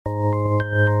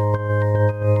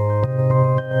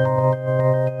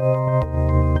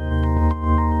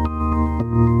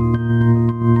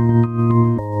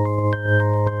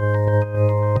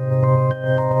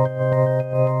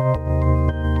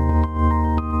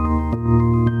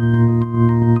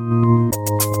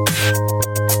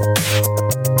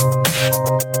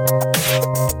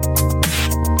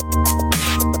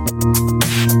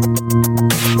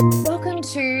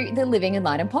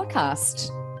Enlightened podcast.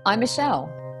 I'm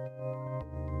Michelle.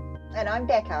 And I'm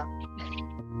Becca.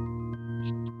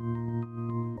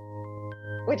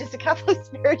 We're just a couple of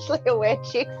spiritually aware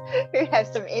chicks who have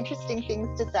some interesting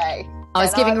things to say. I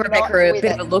was giving Rebecca a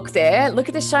bit of a look there. Look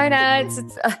at the show notes.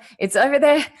 It's over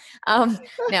there.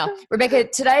 Now, Rebecca,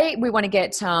 today we want to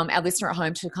get our listener at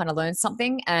home to kind of learn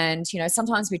something. And,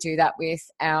 sometimes we do that with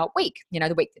our week,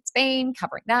 the week that's been,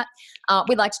 covering that.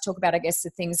 We'd like to talk about, I guess, the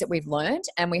things that we've learned.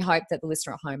 And we hope that the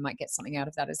listener at home might get something out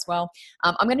of that as well.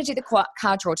 I'm going to do the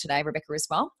card draw today, Rebecca, as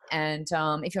well. And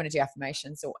if you want to do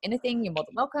affirmations or anything, you're more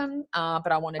than welcome.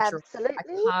 But I want to draw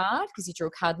a card because you drew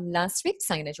a card last week,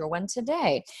 so I'm going to draw one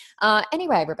today.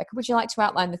 Anyway, Rebecca, would you like to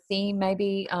outline the theme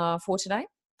maybe for today?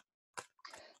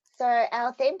 So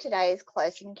our theme today is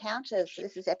Close Encounters. So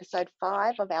this is episode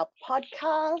 5 of our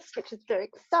podcast, which is very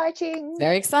exciting.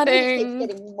 Very exciting. It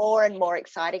keeps getting more and more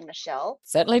exciting, Michelle.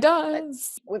 Certainly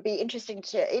does. But would be interested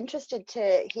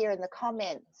to hear in the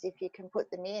comments if you can put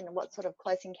them in, what sort of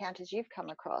close encounters you've come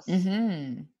across.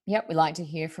 Mm-hmm. Yep, we like to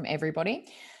hear from everybody.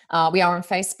 We are on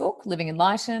Facebook, Living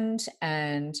Enlightened,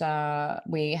 and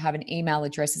we have an email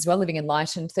address as well,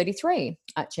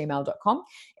 livingenlightened33@gmail.com.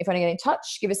 If you want to get in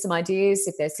touch, give us some ideas.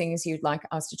 If there's things you'd like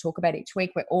us to talk about each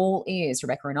week, we're all ears,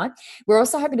 Rebecca and I. We're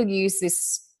also hoping to use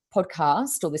this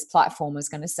podcast or this platform, I was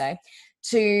going to say,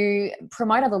 to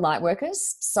promote other light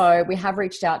workers. So we have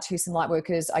reached out to some light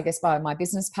workers, I guess, by my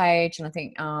business page, and I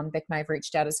think Beck may have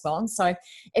reached out as well. And so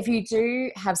if you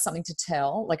do have something to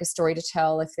tell, like a story to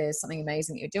tell, if there's something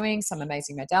amazing that you're doing, some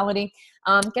amazing modality,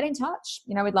 get in touch.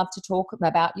 We'd love to talk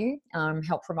about you,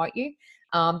 help promote you.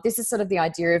 This is sort of the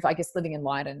idea of, I guess, Living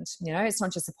Enlightened. It's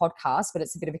not just a podcast, but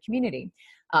it's a bit of a community.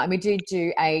 And we do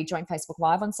a joint Facebook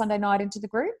Live on Sunday night into the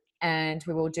group. And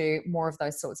we will do more of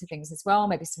those sorts of things as well,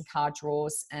 maybe some card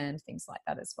draws and things like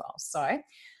that as well. So,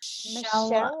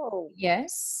 Michelle,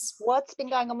 yes, what's been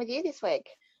going on with you this week?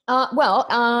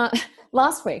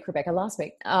 Last week, Rebecca,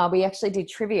 we actually did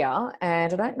trivia,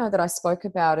 and I don't know that I spoke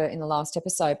about it in the last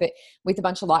episode, but with a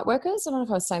bunch of light workers. I don't know if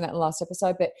I was saying that in the last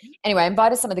episode, but anyway, I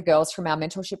invited some of the girls from our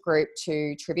mentorship group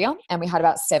to trivia, and we had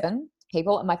about 7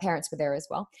 people, and my parents were there as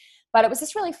well. But it was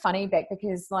just really funny, Beck,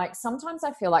 because sometimes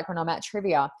I feel like when I'm at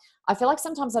trivia, I feel like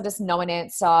sometimes I just know an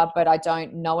answer, but I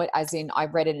don't know it as in I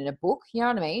read it in a book. You know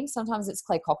what I mean? Sometimes it's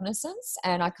claircognizance,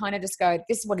 and I kind of just go,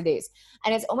 this is what it is.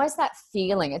 And it's almost that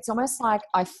feeling. It's almost like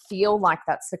I feel like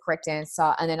that's the correct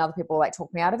answer, and then other people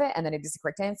talk me out of it, and then it is the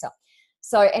correct answer.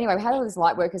 So anyway, we had all these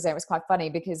light workers there. It was quite funny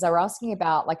because they were asking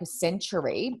about a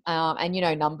century,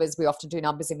 and numbers. We often do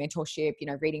numbers in mentorship,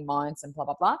 reading minds and blah,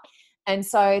 blah, blah. And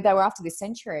so they were after this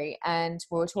century, and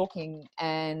we were talking,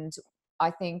 and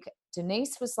I think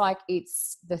Denise was like,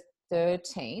 it's the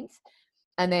 13th.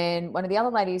 And then one of the other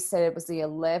ladies said it was the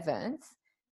 11th.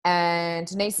 And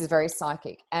Denise is very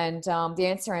psychic. And the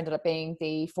answer ended up being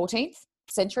the 14th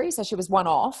century. So she was one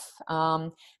off.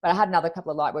 But I had another couple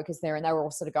of light workers there, and they were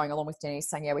all sort of going along with Denise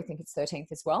saying, yeah, we think it's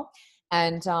 13th as well.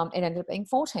 And it ended up being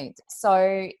 14th.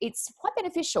 So it's quite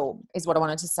beneficial is what I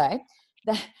wanted to say.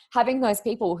 Having those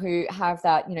people who have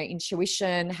that,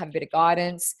 intuition, have a bit of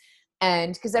guidance.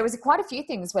 And because there was quite a few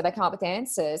things where they come up with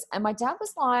answers. And my dad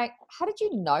was like, how did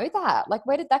you know that?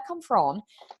 Where did that come from?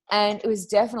 And it was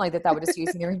definitely that they were just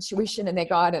using their intuition and their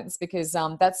guidance because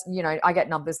that's, I get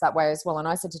numbers that way as well. And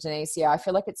I said to Denise, yeah, I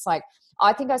feel like it's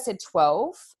I think I said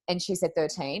 12 and she said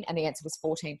 13 and the answer was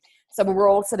 14. So we were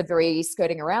all sort of very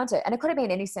skirting around it. And it could have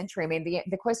been any century. I mean,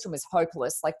 the question was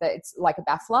hopeless. It's like a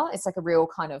baffler. It's like a real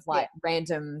kind of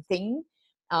random thing.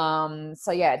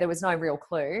 So yeah, there was no real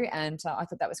clue. And I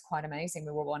thought that was quite amazing.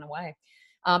 We were blown away.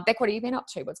 Beck, what have you been up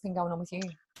to? What's been going on with you?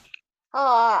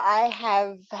 Oh, I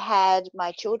have had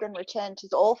my children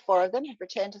all 4 of them have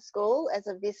returned to school as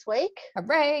of this week.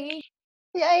 Hooray!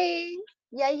 Yay!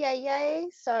 Yay, yay, yay.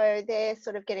 So they're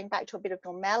sort of getting back to a bit of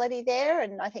normality there.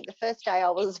 And I think the first day I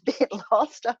was a bit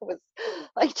lost. I was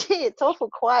like, gee, it's awful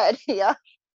quiet here.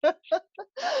 I'm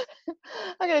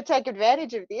going to take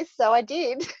advantage of this. So I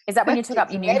did. Is that when you took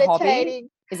up your new hobby?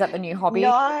 Is that the new hobby?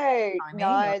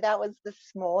 No, that was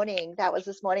this morning.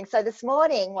 So this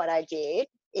morning what I did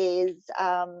is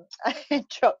I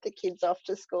dropped the kids off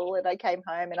to school and I came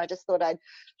home and I just thought I'd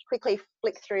quickly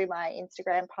flick through my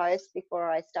Instagram posts before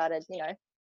I started,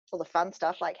 all the fun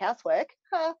stuff like housework.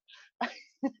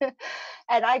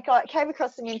 And I came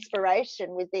across some inspiration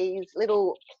with these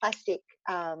little plastic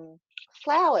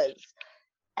flowers,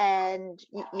 and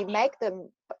you make them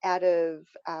out of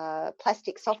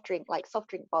plastic soft drink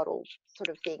bottle sort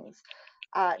of things.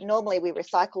 Normally we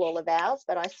recycle all of ours,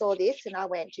 but I saw this and I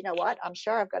went, you know what, I'm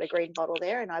sure I've got a green bottle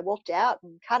there. And I walked out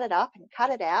and cut it up and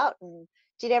cut it out and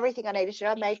did everything I needed to do.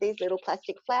 I made these little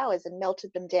plastic flowers and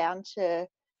melted them down to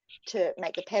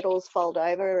make the petals fold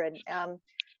over, and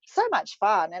so much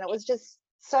fun. And it was just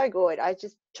so good. I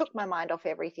just took my mind off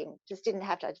everything. Just didn't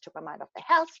have to. I just took my mind off the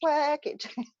housework.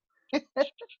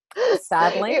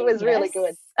 Sadly, it was really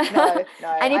good. No,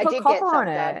 And you I put did get copper on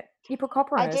some done. it. You put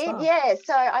copper on I it as did, well. yeah.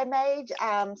 So I made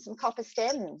some copper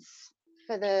stems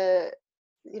for the,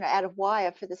 out of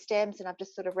wire for the stems, and I've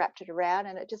just sort of wrapped it around,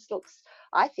 and it just looks.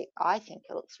 I think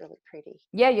it looks really pretty.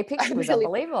 Yeah, your picture I'm was really,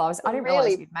 unbelievable. I didn't realize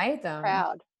really you'd made them.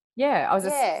 proud. Yeah, I was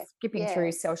just Yeah, skipping yeah.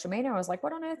 through social media. I was like,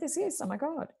 what on earth is this? Oh my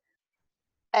God.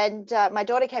 And my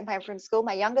daughter came home from school.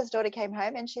 My youngest daughter came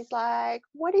home, and she's like,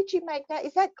 "What did you make that?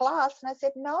 Is that glass?" And I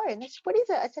said, "No." And she, "What is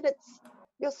it?" I said, "It's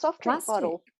your soft drink Plastic.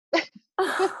 bottle."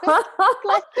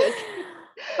 Plastic.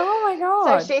 Oh my So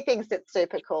God. she thinks it's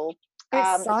super cool.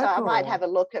 It's So so I might cool. have a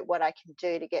look at what I can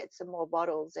do to get some more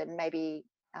bottles, and maybe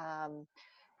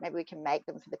we can make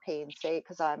them for the PNC,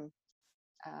 because I'm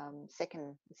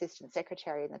second assistant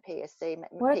secretary in the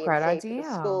What a great PNC for the idea.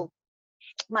 school.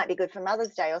 Might be good for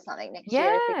Mother's Day or something next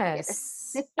year if we can get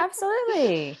Yes, it.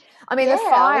 absolutely. I mean, the Yeah, I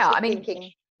was fire, just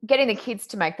thinking. getting the kids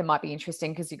to make them might be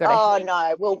interesting because you've got to Oh heat.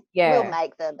 no, we'll Yeah.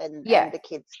 make them, and Yeah. the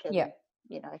kids Yeah.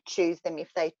 can choose them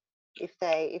if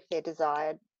they're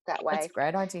desired that That's way. a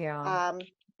great idea.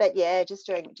 But yeah,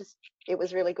 it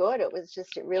was really good.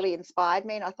 It really inspired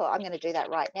me, and I thought, I'm going to do that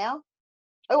right now.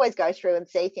 I always go through and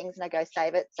see things, and I go,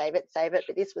 save it, save it, save it.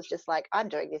 But this was just like, I'm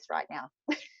doing this right now.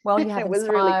 Well, you have It was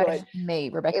really good. inspired me,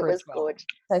 Rebecca, It as was well. good.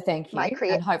 So thank My you.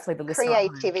 And hopefully the listener at home.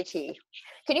 creativity.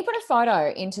 Can you put a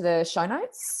photo into the show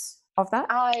notes of that?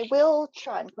 I will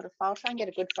try and I'll try and get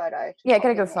a good photo. Yeah,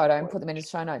 get a good photo and put them in the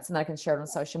show notes, and then I can share it on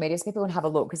social media so people can have a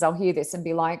look, because they'll hear this and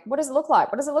be like, what does it look like?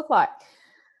 What does it look like?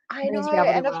 I know. Need to be able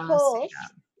And to see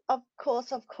that.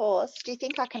 of course. Do you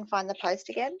think I can find the post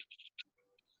again?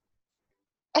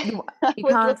 You I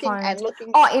was can't looking find. and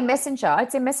looking. Oh, in Messenger.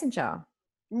 It's in Messenger.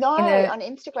 No, on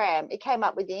Instagram. It came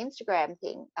up with the Instagram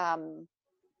thing.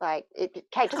 Like it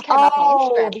just came up in the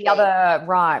Instagram the feed. other,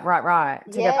 right.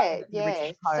 To go back to the Yeah.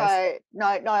 original post. So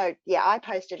no, yeah, I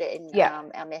posted it in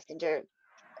our Messenger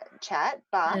chat,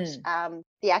 but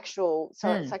the actual, so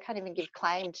I can't even give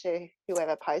claim to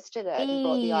whoever posted it and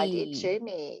brought the idea to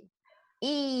me.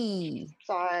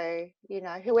 So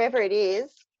whoever it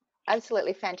is,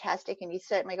 absolutely fantastic, and you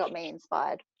certainly got me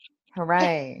inspired.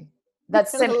 Hooray.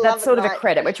 That's sort of a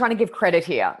credit. We're trying to give credit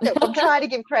here. I'm trying to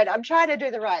give credit. I'm trying to do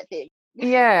the right thing.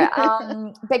 Yeah.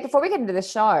 But before we get into the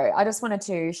show, I just wanted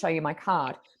to show you my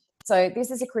card. So this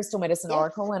is a Crystal Medicine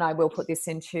Oracle, and I will put this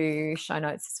into show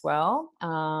notes as well.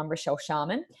 Rochelle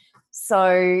Sharman.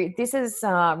 So this is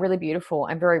really beautiful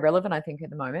and very relevant, I think, at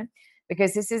the moment,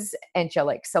 because this is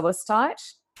angelic celestite,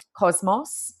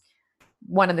 cosmos,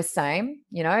 one and the same.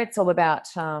 It's all about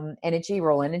energy,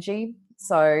 raw energy.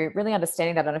 So really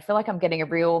understanding that, and I feel like I'm getting a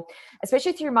real,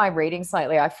 especially through my readings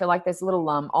lately, I feel like there's a little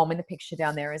Om in the picture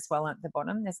down there as well at the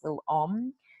bottom. There's a little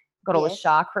Om, got all the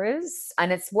chakras,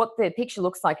 and it's what the picture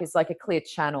looks like is like a clear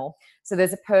channel. So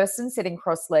there's a person sitting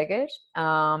cross-legged.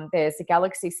 There's a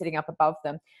galaxy sitting up above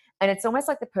them, and it's almost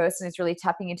like the person is really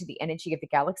tapping into the energy of the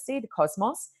galaxy, the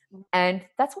cosmos. And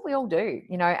that's what we all do,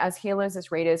 as healers,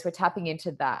 as readers, we're tapping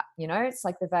into that. It's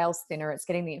like the veil's thinner, it's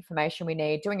getting the information we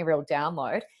need, doing a real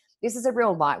download. This is a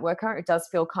real light worker. It does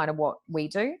feel kind of what we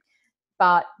do.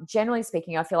 But generally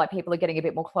speaking, I feel like people are getting a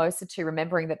bit more closer to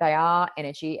remembering that they are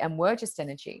energy and we're just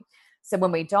energy. So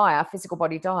when we die, our physical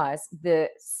body dies, the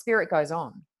spirit goes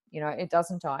on, it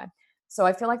doesn't die. So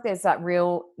I feel like there's that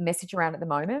real message around at the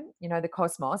moment, the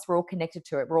cosmos, we're all connected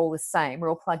to it. We're all the same. We're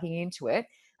all plugging into it.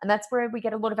 And that's where we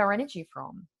get a lot of our energy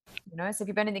from, So if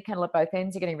you're burning the candle at both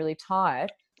ends, you're getting really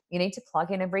tired, you need to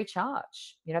plug in and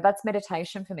recharge. That's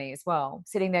meditation for me as well.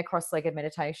 Sitting there cross-legged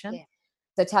meditation. Yeah.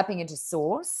 So tapping into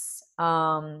source. There's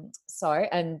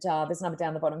a number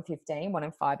down the bottom, 15, 1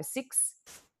 and 5 are 6.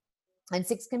 And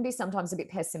 6 can be sometimes a bit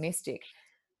pessimistic.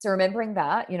 So remembering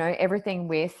that, everything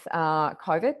with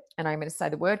COVID, and I'm going to say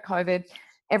the word COVID,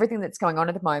 everything that's going on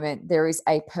at the moment, there is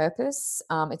a purpose.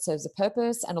 It serves a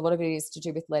purpose, and a lot of it is to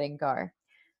do with letting go.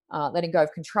 Letting go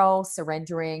of control,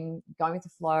 surrendering, going with the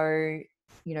flow,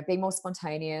 being more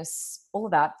spontaneous, all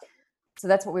of that. So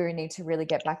that's what we need to really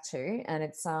get back to. And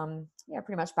it's,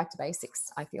 pretty much back to basics,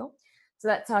 I feel. So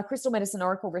that's Crystal Medicine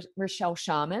Oracle, Rochelle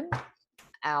Sharman.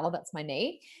 Ow, that's my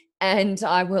knee. And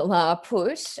I will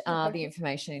put the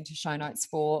information into show notes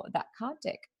for that card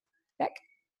deck. Beck?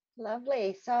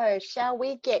 Lovely. So shall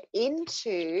we get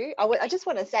into, I just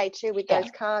want to say too, with those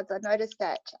cards, I noticed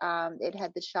that it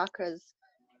had the chakras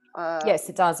Yes,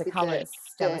 it does. It with the colours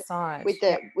down the the side. with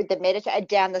Yep. the meditate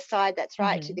down the side. That's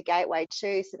right, to Mm-hmm. the gateway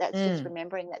too. So that's just Mm.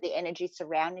 remembering that the energy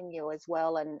surrounding you as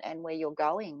well, and where you're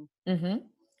going. Mm-hmm.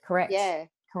 Correct. Yeah,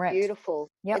 Correct. beautiful.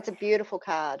 It's Yep. a beautiful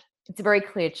card. It's a very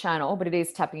clear channel, but it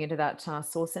is tapping into that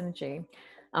source energy.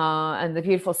 And the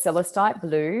beautiful celestite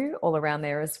blue all around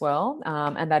there as well.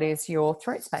 And that is your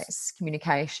throat space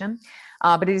communication.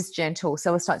 But it is gentle.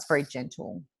 Celestite's very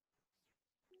gentle.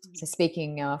 So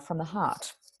speaking from the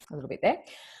heart a little bit there.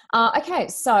 Okay,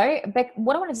 so Beck,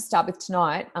 what I wanted to start with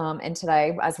tonight and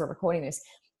today as we're recording this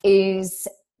is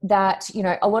that, you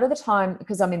know, a lot of the time,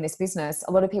 because I'm in this business,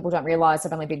 a lot of people don't realize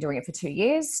I've only been doing it for 2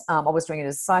 years. I was doing it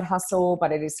as a side hustle,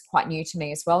 but it is quite new to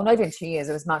me as well. Not even 2 years,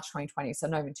 it was March 2020, so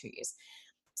not even 2 years.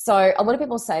 So a lot of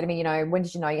people say to me, you know, when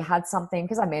did you know you had something?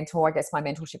 Because I mentor, I guess my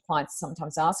mentorship clients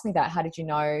sometimes ask me that, how did you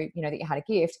know, that you had a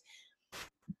gift?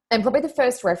 And probably the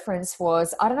first reference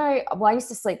was, I don't know, well, I used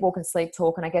to sleepwalk and sleep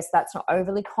talk, and I guess that's not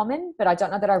overly common, but I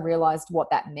don't know that I realized what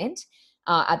that meant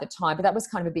at the time. But that was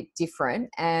kind of a bit different,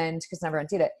 and because not everyone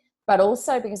did it. But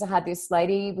also because I had this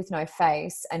lady with no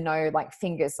face and no like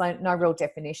fingers, no real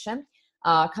definition,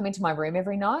 come into my room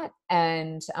every night.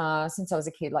 And since I was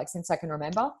a kid, like since I can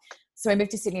remember. So I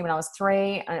moved to Sydney when I was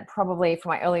 3, and probably from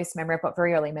my earliest memory, I've got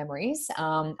very early memories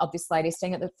of this lady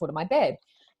staying at the foot of my bed.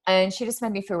 And she just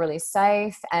made me feel really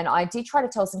safe. And I did try to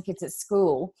tell some kids at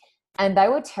school, and they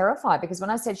were terrified because when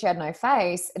I said she had no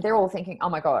face, they're all thinking, oh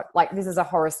my God, like this is a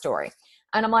horror story.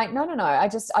 And I'm like, no.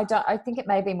 I think it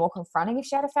may be more confronting if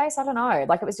she had a face. I don't know.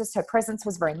 Like it was just, her presence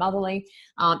was very motherly.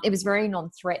 It was very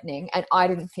non-threatening, and I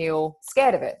didn't feel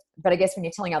scared of it. But I guess when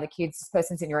you're telling other kids this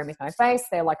person's in your room with no face,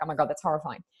 they're like, oh my God, that's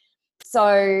horrifying. So,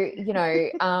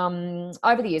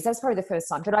 over the years, that's probably the first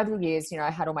time, but over the years, I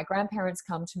had all my grandparents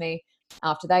come to me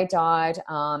after they died,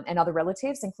 and other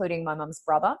relatives, including my mum's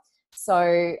brother.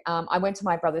 So I went to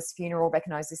my brother's funeral,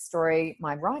 recognize this story.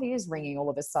 My right ear is ringing all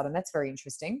of a sudden. That's very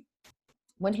interesting.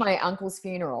 Went to my uncle's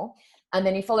funeral, and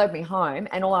then he followed me home,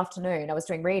 and all afternoon I was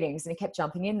doing readings, and he kept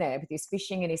jumping in there with his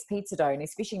fishing and his pizza dough, and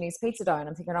he's fishing and his pizza dough. And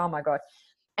I'm thinking, oh my God.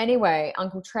 Anyway,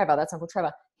 Uncle Trevor, that's Uncle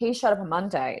Trevor, he showed up on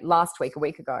Monday last week, a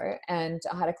week ago, and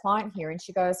I had a client here, and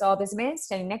she goes, oh, there's a man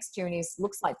standing next to you, and he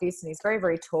looks like this, and he's very,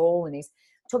 very tall, and he's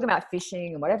talking about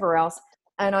fishing and whatever else.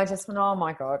 And I just went, oh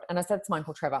my God. And I said, it's my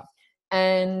Uncle Trevor.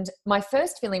 And my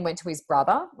first feeling went to his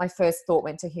brother. My first thought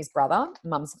went to his brother,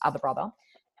 mum's other brother.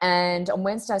 And on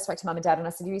Wednesday, I spoke to mum and dad, and I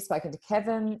said, have you spoken to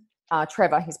Kevin?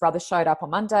 Trevor, his brother, showed up on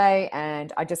Monday,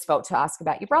 and I just felt to ask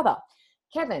about your brother,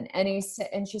 Kevin. And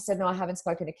she said, no, I haven't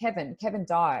spoken to Kevin. Kevin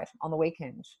died on the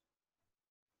weekend.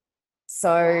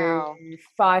 So Wow.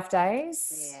 5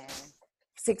 days, Yeah.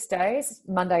 6 days,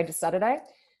 Monday to Saturday.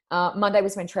 Monday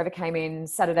was when Trevor came in.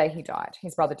 Saturday, he died.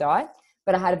 His brother died.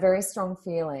 But I had a very strong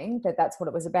feeling that that's what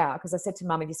it was about, because I said to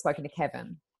mum, have you spoken to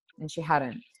Kevin? And she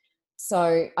hadn't.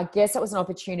 So I guess it was an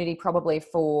opportunity probably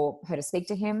for her to speak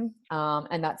to him.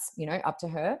 And that's, up to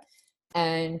her.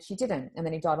 And she didn't. And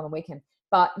then he died on the weekend.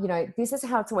 But, this is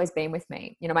how it's always been with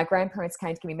me. My grandparents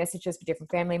came to give me messages for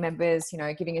different family members,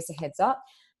 giving us a heads up.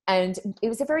 And it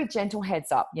was a very gentle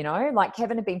heads up, like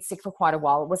Kevin had been sick for quite a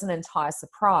while. It wasn't an entire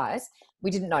surprise. We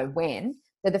didn't know when.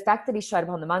 But the fact that he showed up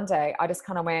on the Monday, I just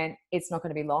kind of went, it's not going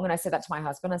to be long. And I said that to my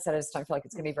husband. I said, I just don't feel like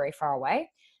it's going to be very far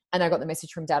away. And I got the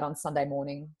message from Dad on Sunday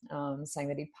morning saying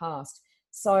that he'd passed.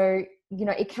 So,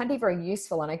 it can be very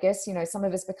useful. And I guess, some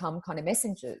of us become kind of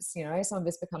messengers, some of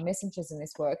us become messengers in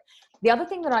this work. The other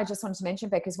thing that I just wanted to mention,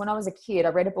 Beck, is when I was a kid, I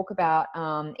read a book about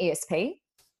ESP.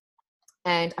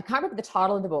 And I can't remember the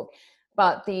title of the book,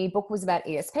 but the book was about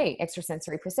ESP,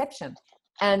 extrasensory perception.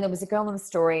 And there was a girl in the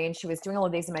story, and she was doing all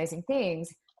of these amazing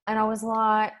things. And I was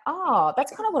like, oh,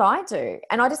 that's kind of what I do.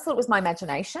 And I just thought it was my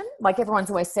imagination. Like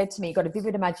everyone's always said to me, you've got a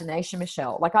vivid imagination,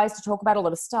 Michelle. Like I used to talk about a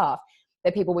lot of stuff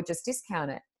that people would just discount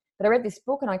it. But I read this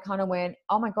book and I kind of went,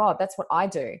 oh my God, that's what I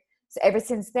do. So ever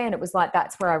since then, it was like,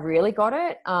 that's where I really got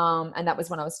it. And that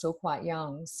was when I was still quite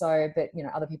young. So, but,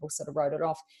 other people sort of wrote it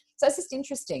off. So it's just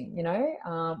interesting,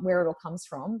 where it all comes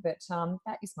from. But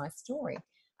that is my story.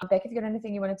 Beck, have you got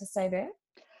anything you wanted to say there?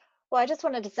 Well, I just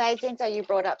wanted to say, since you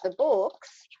brought up the books,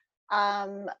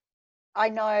 I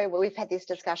know we've had this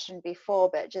discussion before,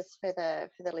 but just for the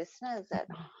listeners that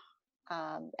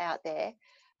out there,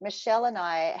 Michelle and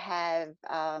I have,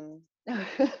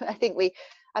 I think we,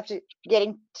 after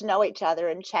getting to know each other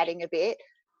and chatting a bit,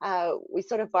 we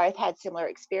sort of both had similar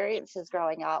experiences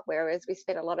growing up, whereas we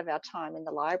spent a lot of our time in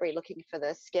the library looking for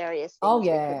the scariest things we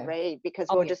could read because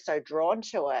we were just so drawn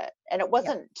to it. And it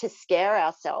wasn't to scare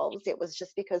ourselves, it was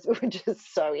just because we were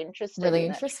just so interested really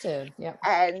in interested. Yeah.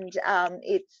 And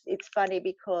it's funny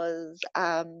because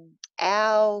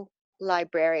our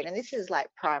librarian, and this is like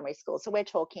primary school, so we're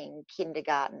talking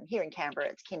kindergarten. Here in Canberra,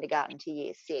 it's kindergarten to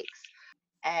year 6.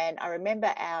 And I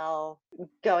remember our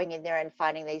going in there and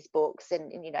finding these books,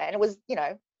 and and it was,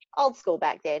 old school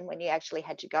back then, when you actually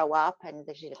had to go up and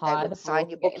they Hire would the sign book,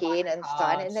 your get book your in library and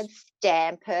sign it card. and then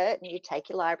stamp it, and you take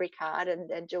your library card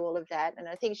and do all of that. And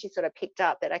I think she sort of picked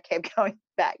up that I kept going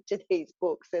back to these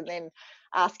books and then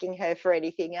asking her for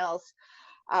anything else.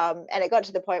 And it got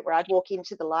to the point where I'd walk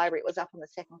into the library. It was up on the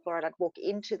second floor, and I'd walk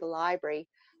into the library,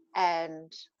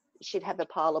 and she'd have a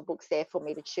pile of books there for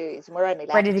me to choose. And we're only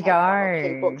allowed Ready to to take one or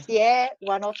two go. books. Yeah,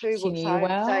 one or two She books knew home.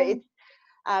 So well.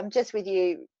 it's just with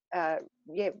you,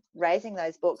 raising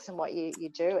those books and what you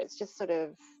do. It's just sort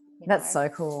of, That's so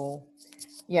cool.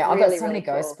 Yeah, I've got really, so many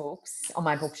really ghost cool. books on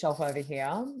my bookshelf over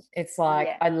here. It's like,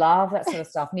 Yeah. I love that sort of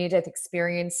stuff. Near-death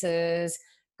experiences,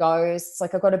 ghosts.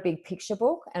 Like, I've got a big picture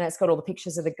book, and it's got all the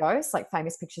pictures of the ghosts, like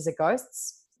famous pictures of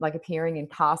ghosts, like appearing in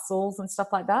castles and stuff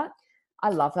like that. I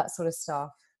love that sort of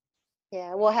stuff.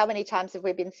 Yeah, well, how many times have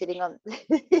we been sitting on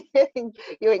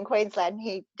you in Queensland,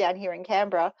 he down here in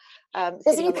Canberra, There's a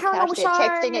sitting new on the couch paranormal there,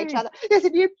 texting each show. other. There's a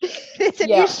new, there's a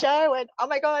new Yeah, show, and oh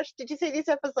my gosh, did you see this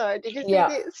episode? Did you see yeah,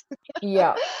 this?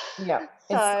 yeah, yeah. It's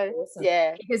so So awesome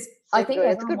yeah, because I so think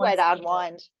good. It's a everyone good way wants to to.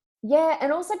 unwind. Yeah,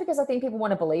 and also because I think people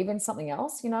want to believe in something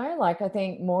else, like I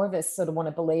think more of us sort of want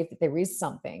to believe that there is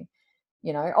something,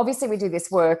 Obviously we do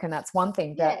this work and that's one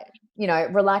thing, but Yeah,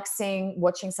 relaxing,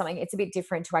 watching something, it's a bit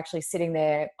different to actually sitting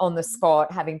there on the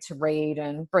spot, having to read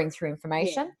and bring through yeah,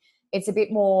 information. It's a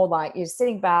bit more like you're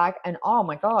sitting back and, oh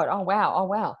my God, oh wow, oh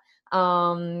wow.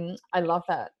 I love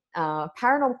that.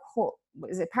 Paranormal Court,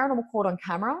 is it Paranormal Court on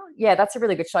Camera? Yeah, that's a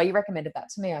really good show. You recommended that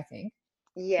to me, I think.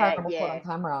 yeah, Paranormal Caught on yeah.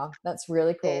 Camera. That's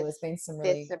really cool. There's There's been some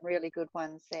there's really, some really good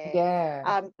ones there.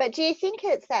 yeah. But do you think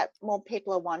it's that more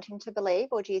people are wanting to believe,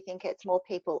 or do you think it's more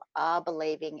people are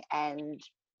believing and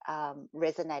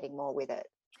resonating more with it?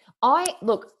 I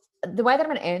look, the way that I'm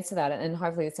going to answer that, and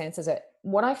hopefully this answers it,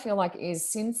 what I feel like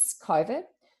is since COVID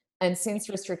and since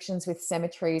restrictions with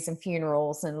cemeteries and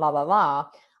funerals and la la la,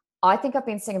 I think I've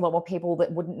been seeing a lot more people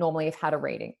that wouldn't normally have had a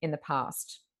reading in the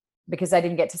past because they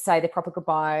didn't get to say their proper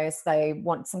goodbyes. They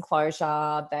want some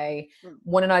closure. They Mm.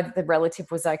 want to know that the relative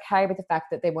was okay with the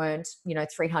fact that there weren't,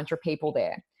 300 people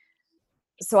there.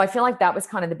 So I feel like that was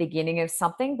kind of the beginning of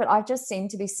something, but I just seem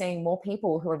to be seeing more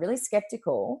people who are really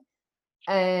skeptical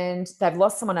and they've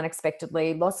lost someone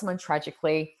unexpectedly, lost someone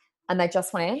tragically, and they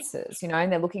just want answers,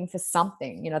 and they're looking for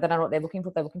something, they don't know what they're looking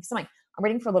for. They're looking for something. I'm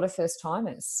reading for a lot of first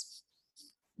timers,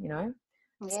 you know,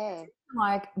 Yeah.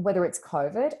 like whether it's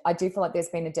COVID, I do feel like there's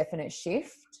been a definite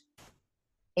shift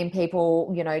in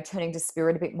people, turning to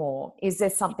spirit a bit more. Is there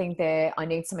something there? I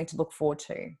need something to look forward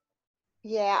to.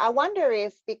 Yeah, I wonder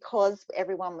if because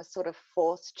everyone was sort of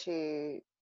forced to,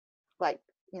 like,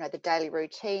 the daily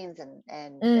routines and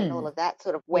all Mm, of that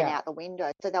sort of went yeah, out the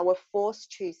window. So they were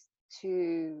forced to with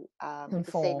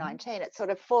the conform. C-19, it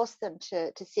sort of forced them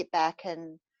to sit back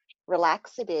and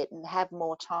relax a bit and have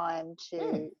more time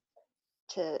Mm,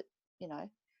 to you know.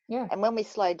 yeah. And when we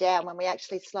slow down, when we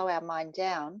actually slow our mind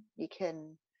down, you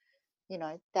can,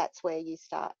 that's where you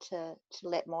start to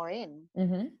let more in.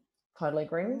 Mm-hmm. Totally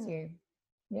agree with Mm. you.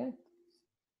 Yeah,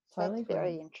 totally That's agree.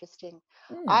 very interesting.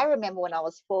 Mm, I remember when I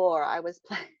was 4, I was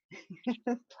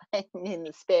playing in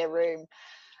the spare room.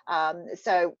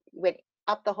 So went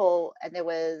up the hall, and there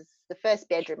was the first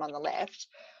bedroom on the left.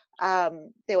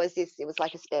 There was this. It was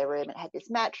like a spare room. It had this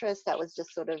mattress that was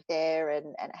just sort of there,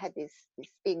 and it had this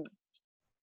big,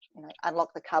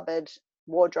 unlock the cupboard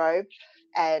wardrobe,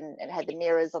 and it had the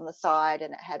mirrors on the side,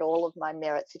 and it had all of my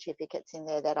merit certificates in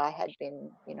there that I had been,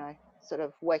 sort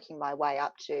of working my way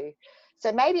up to.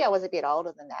 So maybe I was a bit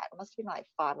older than that. It must have been like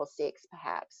 5 or 6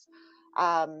 perhaps,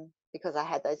 because I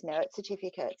had those merit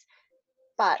certificates.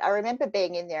 But I remember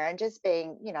being in there and just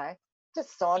being,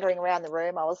 just sauntering around the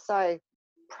room. I was so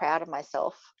proud of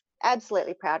myself,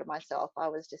 absolutely proud of myself. I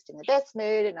was just in the best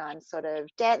mood, and I'm sort of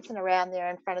dancing around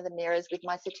there in front of the mirrors with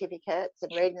my certificates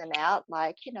and reading them out,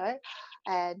 like,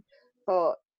 and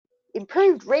for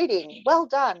improved reading, well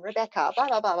done, Rebecca, blah,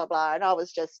 blah, blah, blah, blah. And I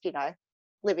was just,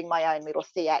 living my own little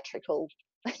theatrical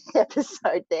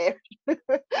episode there so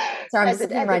I'm as just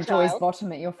looking as a around Joy's child.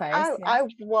 bottom at your face. I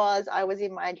Yes. I I was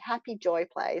in my happy joy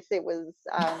place. It was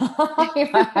In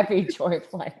my happy joy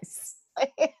place.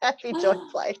 happy joy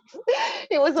place.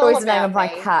 It was all Joy's the name of about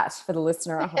my me. cat for the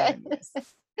listener at home. Yes.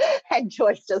 And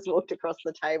Joyce just walked across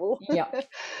the table. Yep.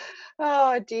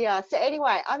 Oh dear. So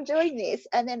anyway, I'm doing this,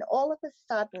 and then all of a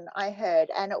sudden I heard,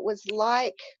 and it was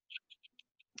like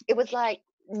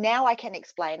now I can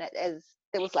explain it as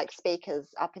there was like speakers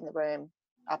up in the room,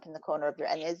 up in the corner of the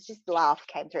room, and there's just laugh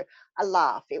came through. A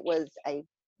laugh. It was a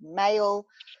male,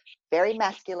 very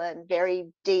masculine, very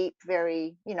deep,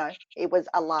 very, it was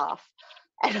a laugh.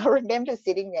 And I remember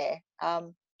sitting there,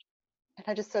 and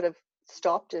I just sort of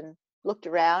stopped and looked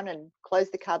around and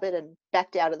closed the cupboard and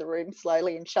backed out of the room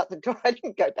slowly and shut the door. I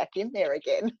didn't go back in there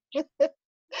again.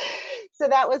 So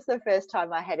that was the first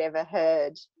time I had ever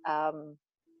heard.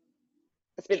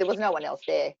 There was no one else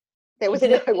there. There was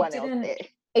no one else there.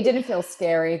 It didn't feel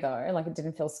scary though. Like it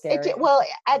didn't feel scary. Well,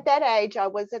 at that age, I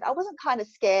wasn't kind of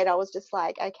scared. I was just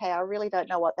like, okay, I really don't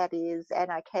know what that is,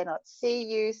 and I cannot see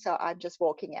you, so I'm just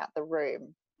walking out the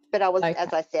room. But I was,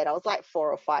 as I said, I was like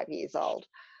 4 or 5 years old.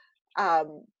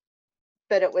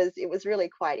 But it was really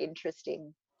quite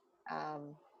interesting,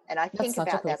 and I think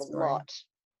about that a lot.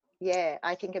 Yeah,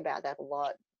 I think about that a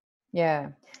lot. Yeah,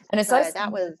 and it's so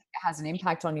that has an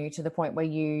impact on you to the point where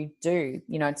you do,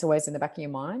 it's always in the back of your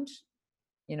mind,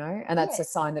 and that's a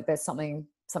sign that there's something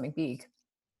big,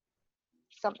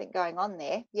 something going on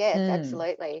there. Yes,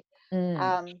 absolutely.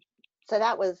 So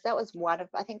that was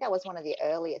I think that was one of the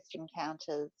earliest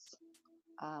encounters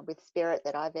with spirit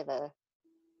that I've ever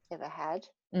had.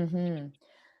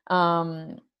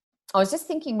 I was just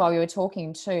thinking while you were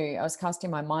talking too, I was casting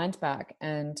my mind back,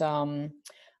 and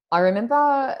I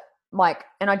remember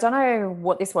and I don't know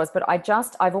what this was, but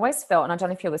I've always felt, and I don't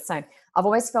know if you're the same, I've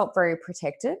always felt very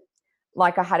protected,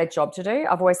 like I had a job to do.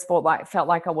 I've always felt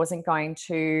like I wasn't going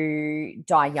to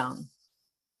die young.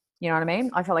 You know what I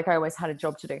mean? I felt like I always had a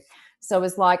job to do. So it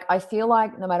was like, I feel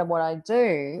like no matter what I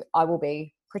do, I will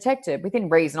be protected within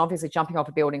reason. Obviously jumping off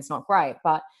a building is not great,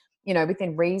 but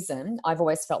within reason, I've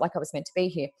always felt like I was meant to be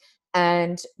here.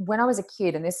 And when I was a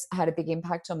kid, and this had a big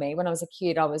impact on me, when I was a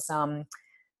kid, I was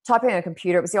typing on a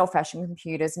computer. It was the old-fashioned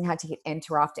computers, and you had to hit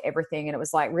enter after everything, and it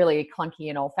was like really clunky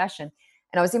and old-fashioned.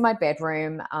 And I was in my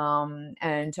bedroom,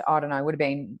 and I don't know, it would have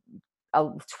been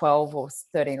 12 or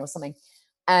 13 or something.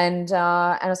 And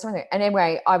I was doing it. And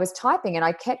anyway, I was typing, and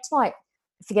I kept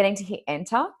forgetting to hit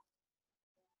enter.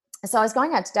 So I was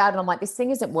going out to Dad, and I'm like, this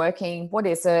thing isn't working. What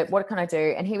is it? What can I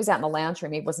do? And he was out in the lounge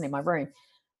room. He wasn't in my room.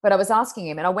 But I was asking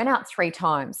him, and I went out 3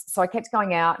 times. So I kept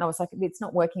going out, and I was like, it's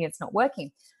not working. It's not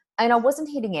working. And I wasn't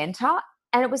hitting enter.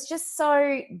 And it was just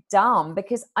so dumb,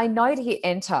 because I know to hit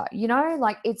enter,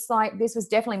 it's like this was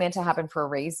definitely meant to happen for a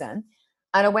reason.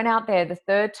 And I went out there the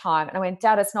 3rd time, and I went,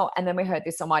 Dad, it's not. And then we heard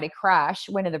this almighty crash,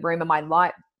 went in the room, and my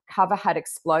light cover had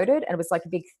exploded, and it was like a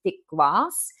big thick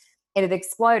glass. It had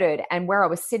exploded, and where I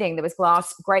was sitting, there was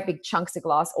glass, great big chunks of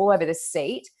glass all over the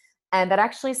seat, and that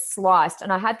actually sliced.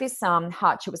 And I had this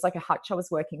hutch. It was like a hutch I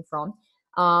was working from.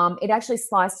 It actually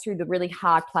sliced through the really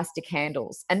hard plastic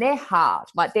handles, and they're hard,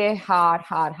 they're hard.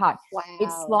 Wow.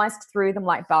 It sliced through them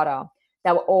like butter.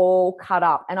 They were all cut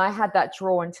up, and I had that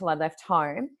drawer until I left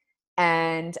home,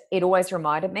 and it always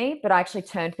reminded me, but I actually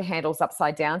turned the handles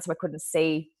upside down so I couldn't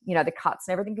see, the cuts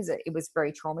and everything, because it was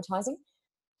very traumatizing.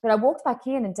 But I walked back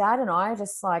in, and Dad and I are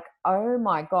just like, oh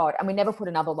my God. And we never put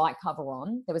another light cover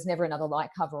on. There was never another light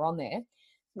cover on there.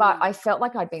 But I felt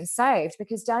like I'd been saved,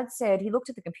 because Dad said, he looked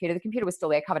at the computer was still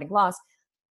there covered in glass,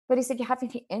 but he said, you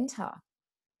haven't hit enter.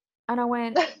 And I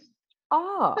went,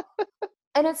 oh.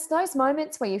 And it's those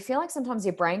moments where you feel like sometimes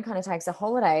your brain kind of takes a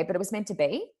holiday, but it was meant to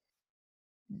be.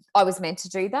 I was meant to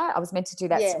do that. I was meant to do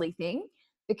that silly thing,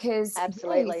 because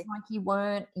absolutely, it's like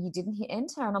you didn't hit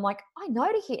enter. And I'm like, I know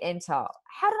to hit enter.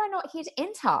 How did I not hit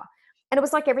enter? And it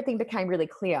was like everything became really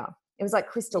clear. It was like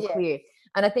crystal clear.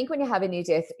 And I think when you have a near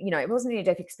death, it wasn't a near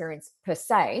death experience per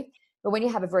se, but when you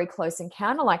have a very close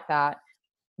encounter like that,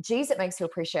 geez, it makes you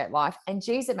appreciate life. And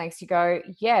geez, it makes you go,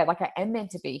 yeah, like I am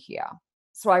meant to be here.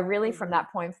 So I really, from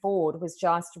that point forward, was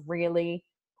just really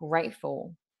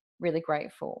grateful,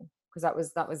 because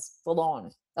that was full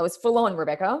on. That was full on,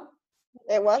 Rebecca.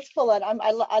 It was full on.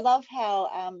 I love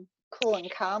how cool and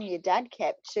calm your dad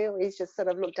kept too. He's just sort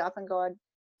of looked up and gone,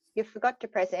 you forgot to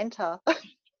press enter.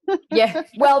 Yeah,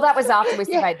 well, that was after we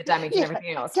surveyed the damage and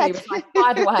everything else. So he was like,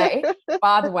 by the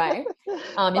way,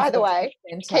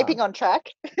 keeping on track.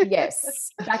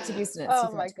 Yes, back to business.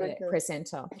 Oh my goodness. Press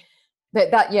enter.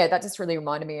 But that just really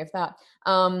reminded me of that.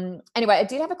 Anyway, I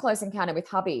did have a close encounter with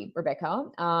hubby, Rebecca,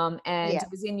 and it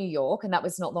was in New York, and that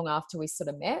was not long after we sort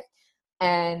of met.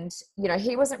 And,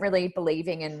 he wasn't really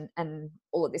believing in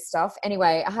all of this stuff.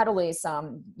 Anyway, I had all these,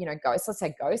 ghosts, let's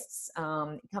say ghosts,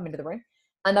 come into the room.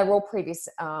 And they were all previous,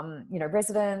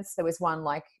 residents. There was one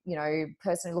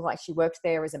person who looked like she worked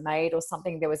there as a maid or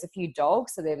something. There was a few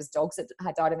dogs. So there was dogs that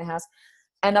had died in the house.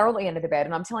 And they're all at the end of the bed.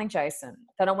 And I'm telling Jason,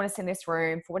 they don't want us in this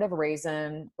room for whatever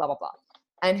reason, blah, blah, blah.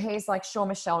 And he's like, sure,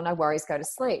 Michelle, no worries, go to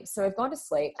sleep. So we've gone to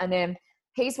sleep. And then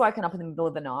he's woken up in the middle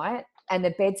of the night, and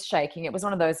the bed's shaking. It was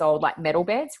one of those old metal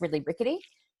beds, really rickety.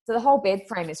 So the whole bed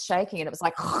frame is shaking, and it was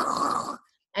like,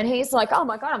 And he's like, oh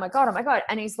my God, oh my God, oh my God.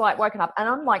 And he's like woken up. And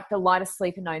I'm like the lightest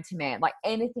sleeper known to man. Like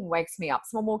anything wakes me up.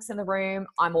 Someone walks in the room,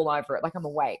 I'm all over it. Like I'm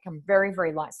awake. I'm very,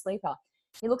 very light sleeper.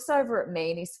 He looks over at me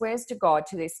and he swears to God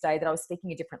to this day that I was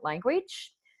speaking a different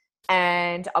language.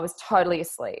 And I was totally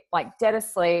asleep, like dead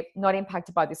asleep, not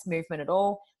impacted by this movement at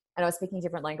all. And I was speaking a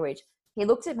different language. He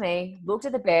looked at me, looked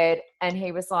at the bed, and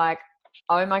he was like,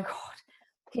 oh my God,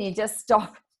 can you just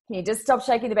stop? Can you just stop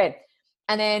shaking the bed?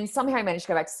 And then somehow he managed to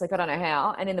go back to sleep. I don't know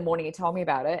how. And in the morning he told me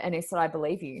about it and he said, I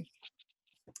believe you.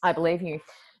 I believe you.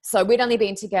 So we'd only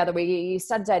been together. We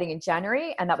started dating in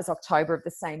January and that was October of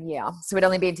the same year. So we'd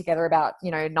only been together about,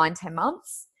 9-10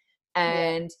 months.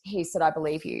 And he said, I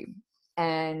believe you.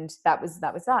 And that was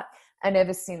that. And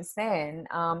ever since then,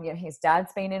 his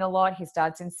dad's been in a lot. His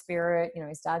dad's in spirit.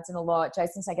 His dad's in a lot.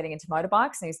 Jason's now getting into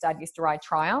motorbikes and his dad used to ride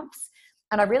Triumphs.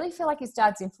 And I really feel like his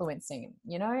dad's influencing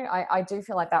him. I do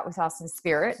feel like that with us in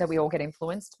spirit, that we all get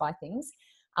influenced by things.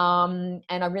 And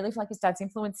I really feel like his dad's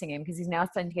influencing him because he's now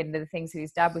starting to get into the things that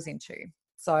his dad was into.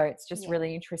 So it's just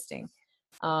really interesting.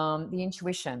 The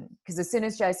intuition, because as soon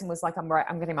as Jason was like,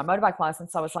 I'm getting my motorbike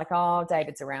license, I was like, oh,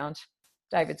 David's around,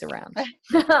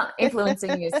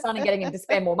 influencing his son and getting him to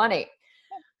spend more money.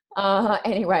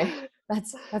 Anyway,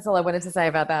 that's all I wanted to say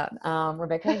about that.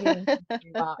 Rebecca, you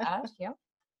add? Yeah.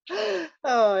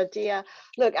 Oh dear.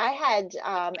 Look, I had,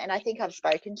 and I think I've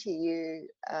spoken to you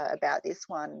about this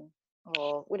one,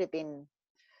 or would have been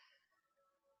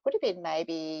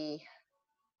maybe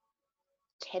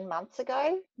 10 months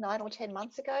ago, 9 or 10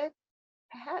 months ago,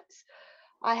 perhaps.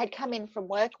 I had come in from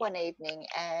work one evening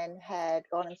and had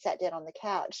gone and sat down on the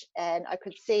couch, and I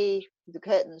could see the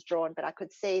curtains drawn, but I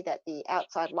could see that the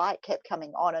outside light kept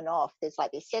coming on and off. There's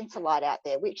like this sensor light out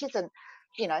there, which isn't,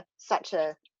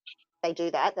 they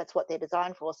do that. That's what they're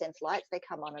designed for, sensor lights. They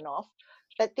come on and off.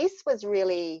 But this was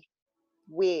really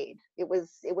weird. It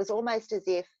was almost as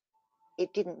if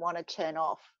it didn't want to turn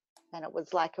off. And it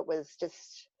was like it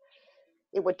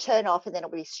would turn off and then it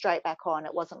would be straight back on.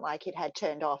 It wasn't like it had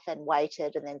turned off and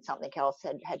waited and then something else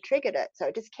had triggered it. So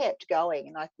it just kept going,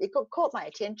 and it caught my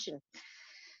attention.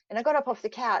 And I got up off the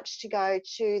couch to go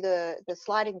to the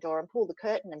sliding door and pull the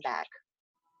curtain back.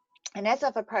 And as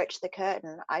I've approached the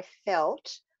curtain, I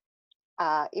felt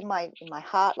in my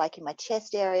heart, like in my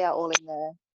chest area, all in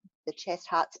the chest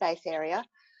heart space area,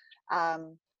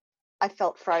 I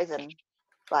felt frozen.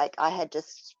 Like I had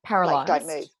just paralyzed. Like,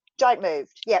 don't move.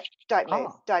 Yep,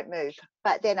 don't move.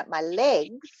 But then at my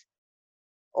legs,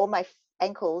 all my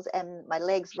ankles and my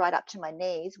legs right up to my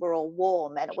knees were all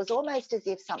warm, and it was almost as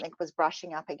if something was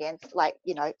brushing up against, like,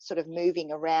 sort of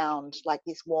moving around, like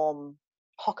this warm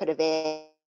pocket of air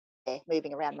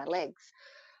moving around my legs.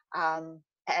 And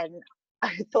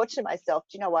I thought to myself,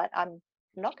 do you know what? I'm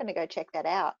not going to go check that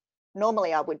out.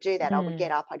 Normally I would do that. I would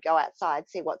get up, I'd go outside,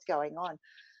 see what's going on.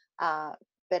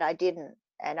 But I didn't.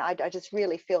 And I just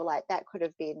really feel like that could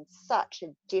have been such a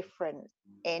different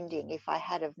ending if I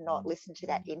had have not listened to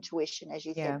that intuition, as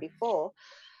you said before,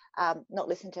 not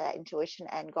listened to that intuition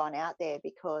and gone out there,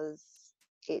 because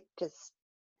it just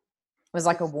was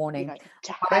like a warning.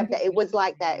 To have that, it was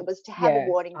like that. It was to have a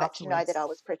warning, but to know that I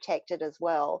was protected as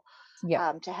well.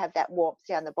 To have that warmth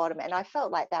down the bottom, and I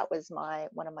felt like that was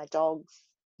one of my dogs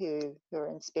who are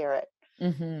in spirit.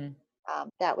 That's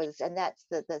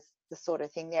the sort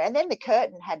of thing there. And then the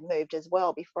curtain had moved as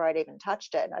well before I'd even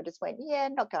touched it, and I just went,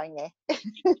 not going there.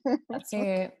 That's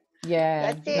it.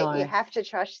 Yeah, that's it. No. You have to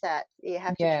trust that. You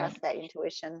have to trust that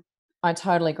intuition. I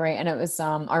totally agree. And it was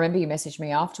I remember you messaged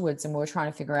me afterwards and we were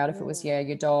trying to figure out if it was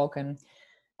your dog and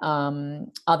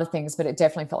other things, but it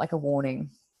definitely felt like a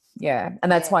warning.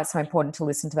 And that's why it's so important to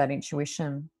listen to that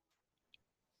intuition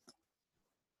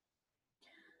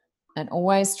and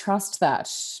always trust that,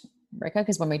 Rebecca,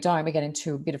 because when we don't, we get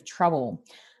into a bit of trouble.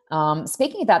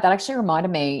 Speaking of that actually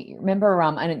reminded me, remember,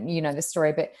 and you know this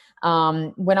story, but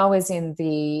when I was in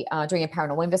the doing a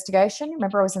paranormal investigation,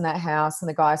 remember I was in that house and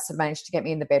the guys managed to get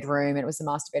me in the bedroom, and it was the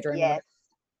master bedroom. Yes.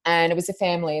 And it was a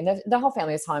family, and the whole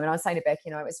family was home. And I was saying to Beck,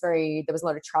 it was there was a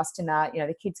lot of trust in that.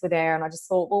 The kids were there, and I just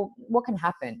thought, well, what can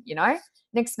happen?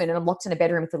 Next minute, I'm locked in a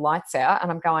bedroom with the lights out,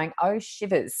 and I'm going, oh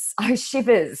shivers.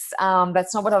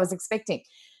 That's not what I was expecting.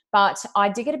 But I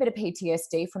did get a bit of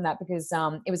PTSD from that because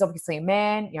it was obviously a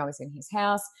man. I was in his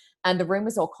house, and the room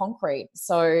was all concrete.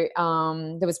 So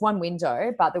there was one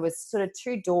window, but there was sort of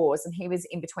two doors, and he was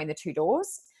in between the two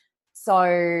doors. So,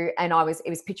 and it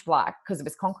was pitch black because it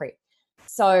was concrete.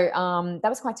 So that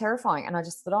was quite terrifying. And I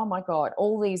just thought, oh my God,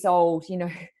 all these old,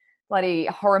 bloody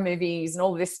horror movies and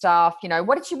all this stuff,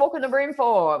 what did she walk in the room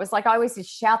for? It was like, I always just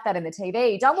shout that in the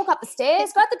TV. Don't walk up the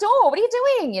stairs, go out the door. What are you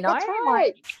doing? That's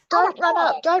right. Don't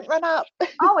run up.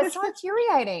 Oh, it's so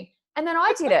infuriating. And then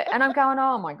I did it and I'm going,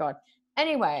 oh my God.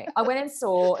 Anyway, I went and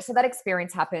saw, so that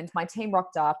experience happened. My team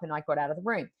rocked up and I got out of the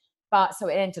room. But so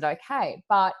it ended okay.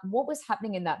 But what was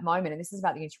happening in that moment, and this is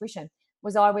about the intuition,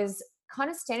 was I was kind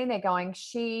of standing there going,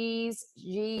 geez,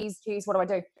 what do I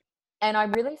do? And I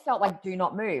really felt like, do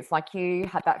not move. Like you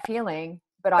had that feeling,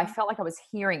 but I felt like I was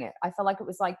hearing it. I felt like it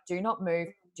was like, do not move,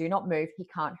 do not move. He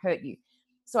can't hurt you.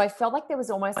 So I felt like there was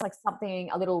almost like something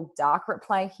a little darker at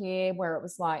play here where it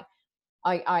was like,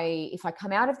 if I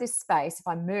come out of this space, if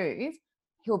I move,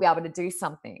 he'll be able to do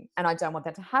something. And I don't want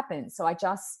that to happen. So I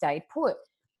just stayed put.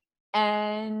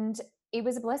 And it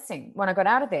was a blessing. When I got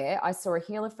out of there, I saw a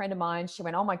healer friend of mine. She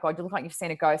went, oh my God, you look like you've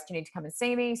seen a ghost. You need to come and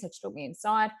see me. So she took me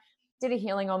inside, did a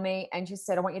healing on me. And she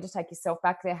said, I want you to take yourself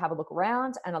back there, have a look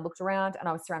around. And I looked around and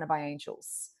I was surrounded by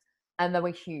angels. And they were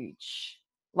huge,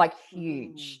 like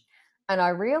huge. And I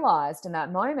realized in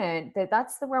that moment that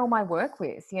that's the realm I work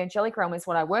with. The angelic realm is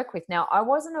what I work with. Now, I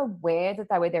wasn't aware that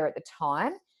they were there at the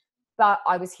time, but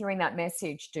I was hearing that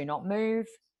message, do not move,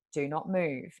 do not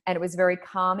move. And it was very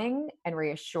calming and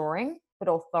reassuring, but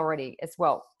authority as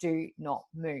well. Do not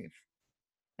move.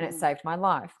 And it saved my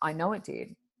life. I know it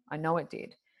did. I know it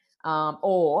did.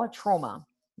 Or trauma,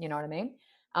 you know what I mean?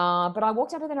 But I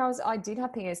walked out of there and I did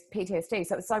have PTSD.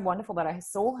 So it was so wonderful that I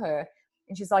saw her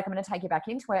and she's like, I'm going to take you back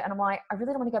into it. And I'm like, I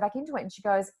really don't want to go back into it. And she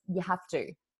goes, you have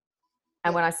to.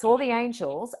 And when I saw the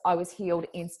angels, I was healed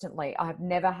instantly. I have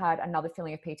never had another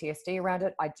feeling of PTSD around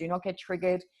it. I do not get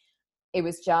triggered. It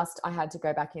was just, I had to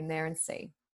go back in there and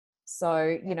see.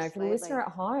 So, you know, for the listener at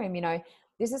home, you know,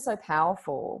 this is so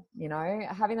powerful, you know,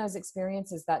 having those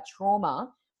experiences, that trauma.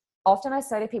 Often I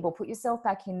say to people, put yourself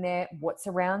back in there. What's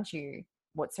around you?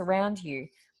 What's around you?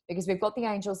 Because we've got the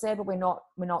angels there, but we're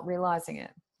not realizing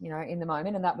it, you know, in the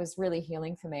moment. And that was really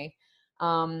healing for me.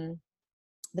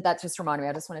 But that just reminded me,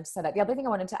 I just wanted to say that. The other thing I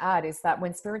wanted to add is that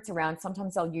when spirit's around,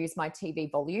 sometimes I'll use my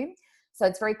TV volume. So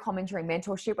it's very common during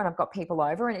mentorship when I've got people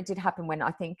over, and it did happen when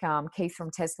I think Keith from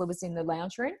Tesla was in the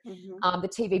lounge room. The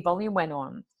TV volume went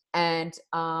on and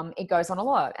it goes on a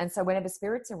lot. And so whenever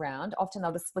spirit's around, often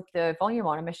they'll just flick the volume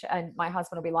on and my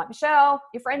husband will be like, Michelle,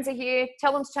 your friends are here.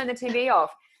 Tell them to turn the TV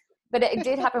off. But it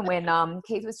did happen when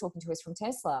Keith was talking to us from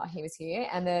Tesla. He was here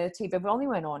and the TV volume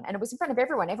went on and it was in front of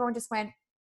everyone. Everyone just went,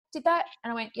 did that?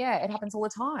 And I went, yeah, it happens all the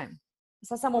time.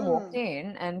 So someone walked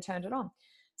in and turned it on.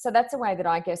 So that's a way that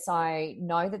I guess I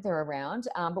know that they're around.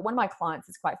 But one of my clients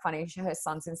is quite funny. Her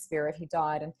son's in spirit. He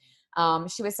died.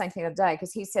 And she was saying to me the other day,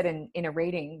 because he said in a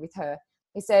reading with her,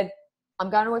 he said, I'm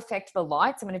going to affect the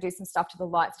lights. I'm going to do some stuff to the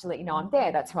lights to let you know I'm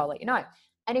there. That's how I'll let you know.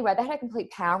 Anyway, they had a complete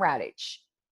power outage.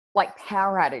 Like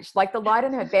the light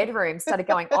in her bedroom started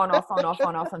going on,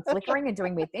 off, and flickering and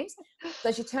doing weird things.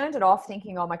 So she turned it off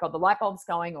thinking, oh my God, the light bulb's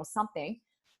going or something.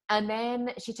 And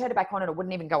then she turned it back on and it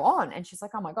wouldn't even go on. And she's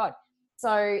like, oh my God.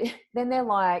 So then they're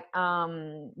like,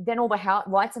 then all the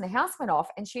lights in the house went off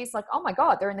and she's like, oh my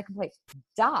God, they're in the complete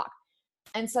dark.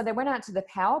 And so they went out to the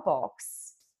power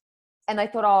box and they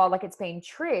thought, oh, like it's been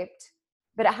tripped,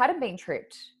 but it hadn't been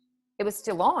tripped. It was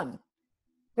still on.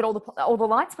 But all the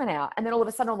lights went out and then all of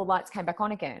a sudden all the lights came back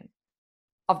on again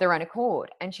of their own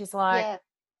accord. And she's like,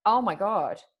 oh my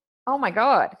God.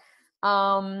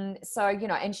 So, you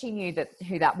know, and she knew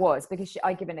who that was because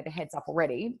I'd given her the heads up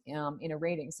already in a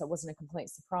reading. So it wasn't a complete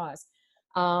surprise.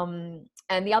 And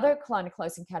the other kind of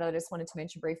close encounter that I just wanted to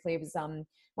mention briefly was one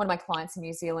of my clients in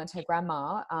New Zealand, her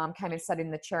grandma came and sat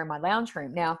in the chair in my lounge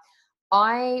room. Now,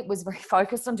 I was very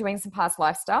focused on doing some past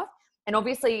life stuff. And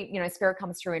obviously, you know, spirit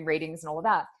comes through in readings and all of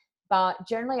that. But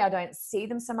generally, I don't see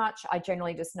them so much. I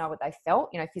generally just know what they felt,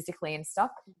 you know, physically and stuff.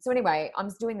 So anyway, I'm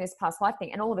doing this past life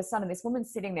thing. And all of a sudden, this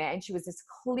woman's sitting there and she was as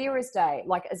clear as day,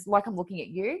 like I'm looking at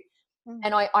you.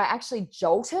 And I actually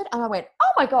jolted and I went,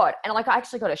 oh my God. And like I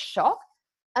actually got a shock.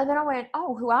 And then I went,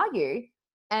 oh, who are you?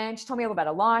 And she told me all about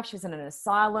her life. She was in an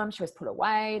asylum. She was put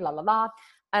away, la, la, la.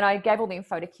 And I gave all the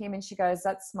info to Kim and she goes,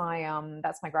 that's my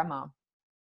grandma.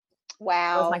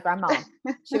 Wow. That was my grandma.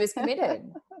 She was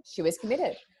committed.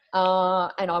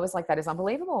 And I was like, that is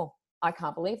unbelievable. I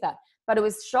can't believe that. But it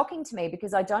was shocking to me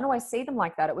because I don't always see them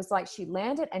like that. It was like she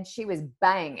landed and she was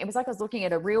bang. It was like I was looking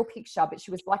at a real picture, but she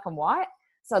was black and white.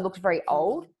 So it looked very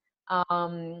old.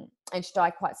 And she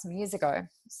died quite some years ago.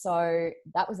 So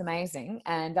that was amazing.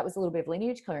 And that was a little bit of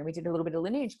lineage clearing. We did a little bit of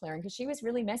lineage clearing because she was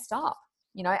really messed up,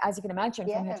 you know, as you can imagine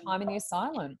from her time in the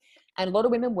asylum. And a lot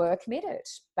of women were committed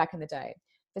back in the day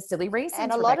for silly reasons.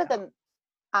 And a lot of them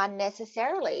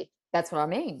unnecessarily. That's what I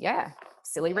mean. Yeah.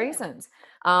 Silly reasons.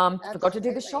 Forgot to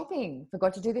do the shopping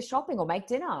or make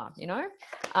dinner, you know?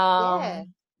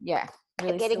 Yeah.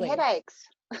 Really getting silly. headaches.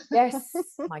 Yes.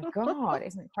 My God.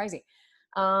 Isn't it crazy?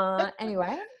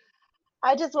 Anyway,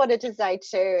 I just wanted to say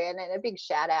too, and a big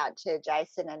shout out to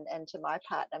Jason and to my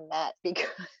partner Matt,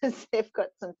 because they've got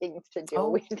some things to deal Oh,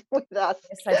 with us.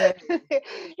 yes, I do.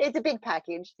 It's a big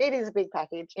package. It is a big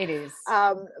package. It is.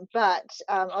 But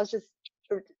I was just,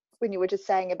 when you were just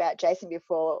saying about Jason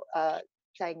before,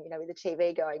 saying, with the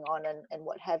TV going on and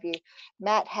what have you,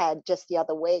 Matt had just the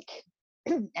other week,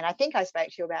 and I think I spoke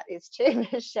to you about this too,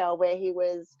 Michelle, where he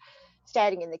was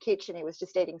standing in the kitchen. He was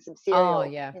just eating some cereal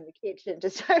Yeah. in the kitchen.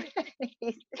 Just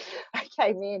I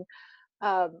came in.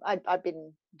 I'd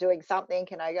been doing something,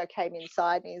 and I came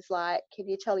inside, and he's like, "Can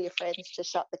you tell your friends to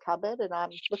shut the cupboard?" And I'm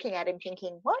looking at him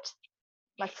thinking, "What?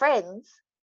 My friends?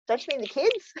 Don't you mean the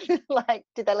kids? Like,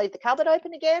 did they leave the cupboard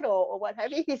open again, or what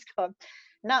have you?" He's gone,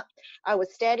 "No, I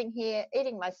was standing here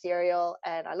eating my cereal,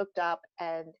 and I looked up,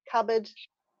 and cupboard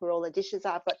where all the dishes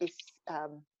are. I've got this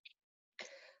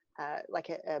like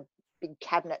a big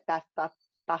cabinet,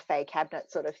 buffet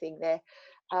cabinet sort of thing there.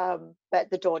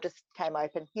 But the door just came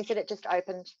open." He said it just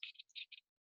opened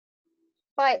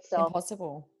by itself,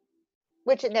 Impossible.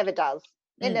 which it never does.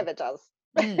 It Mm. never does.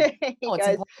 Mm. He Oh, it's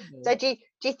goes, impossible. "So do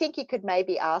you think you could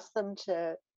maybe ask them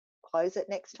to close it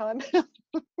next time?"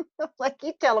 Like,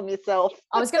 you tell them yourself.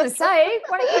 I was going to say,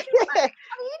 why don't you do it? Yeah, Why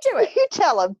don't you do it? you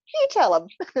tell them. You tell them.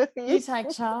 You take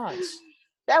charge.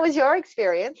 That was your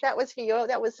experience. That was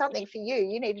that was something for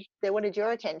you. They wanted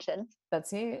your attention.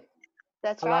 That's it.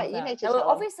 That's I right. love You that. need They to were tell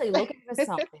them. obviously looking for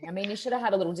something. I mean, you should have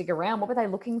had a little dig around. What were they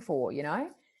looking for,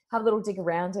 Have a little dig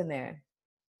around in there.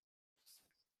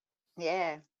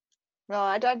 Yeah. No,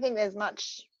 I don't think there's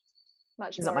much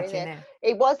There's not more much in in there.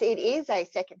 there. It is a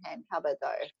secondhand cupboard though.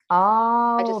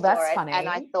 I Oh, just saw that's it and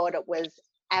I funny. thought it was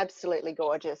absolutely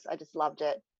gorgeous. I just loved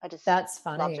it. That's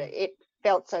Loved it. funny. It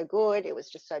felt so good. It was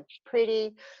just so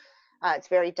pretty. It's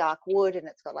very dark wood, and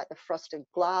it's got like the frosted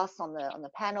glass on the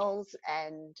panels.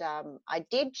 And I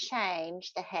did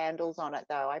change the handles on it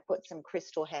though. I put some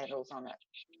crystal handles on it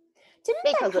Didn't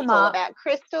that because come it's all up? about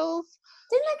crystals.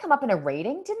 Didn't that come up in a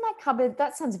reading? Didn't that cupboard?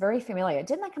 That sounds very familiar.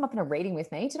 Didn't that come up in a reading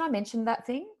with me? Did I mention that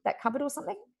thing, that cupboard or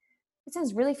something? It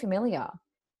sounds really familiar.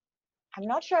 I'm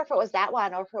not sure if it was that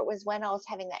one or if it was when I was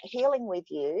having that healing with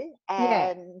you,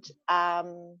 Yeah.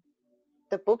 and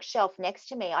the bookshelf next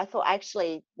to me, I thought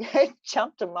actually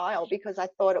jumped a mile because I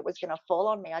thought it was going to fall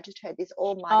on me. I just heard this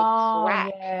almighty Oh,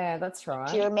 crack. yeah, that's Do you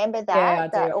right. remember Yeah, that? I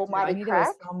do. That I do. I almighty knew there was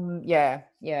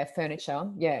crack? some, furniture.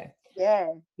 Yeah. Yeah,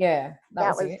 Yeah,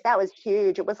 that was it. that was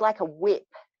huge. It was like a whip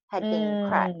had been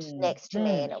cracked Mm, next to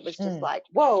me, and mm, it was just mm. like,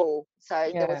 whoa. So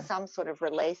there was Yeah, some sort of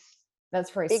release,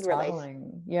 that's very big release,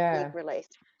 startling. big Yeah. release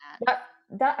from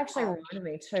That actually that. reminded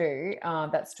me too,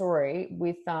 that story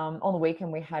with on the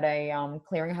weekend we had a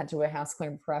clearing. I had to do a house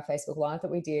clearing for our Facebook Live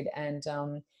that we did, and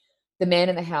the man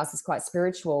in the house is quite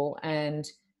spiritual, and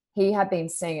he had been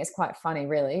seeing, it's quite funny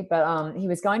really, but he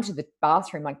was going to the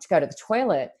bathroom, like to go to the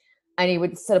toilet, and he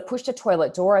would sort of push the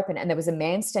toilet door open, and there was a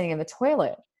man standing in the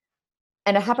toilet.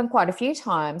 And it happened quite a few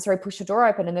times where he pushed the door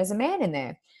open and there's a man in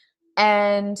there.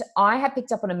 And I had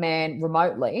picked up on a man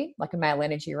remotely, like a male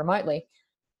energy remotely.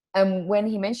 And when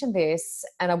he mentioned this,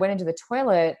 and I went into the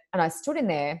toilet and I stood in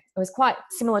there, it was quite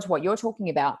similar to what you're talking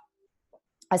about.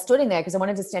 I stood in there because I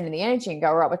wanted to stand in the energy and go,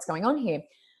 all right, what's going on here?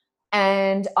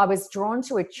 And I was drawn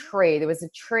to a tree. There was a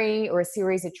tree or a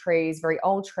series of trees, very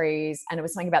old trees, and it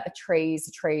was something about the trees,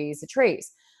 the trees, the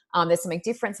trees. There's something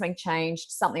different, something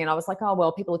changed, something. And I was like, oh,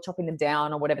 well, people are chopping them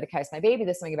down or whatever the case may be, but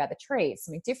there's something about the trees,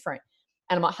 something different.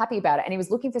 And I'm not happy about it. And he was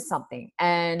looking for something.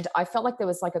 And I felt like there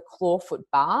was like a clawfoot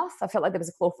bath. I felt like there was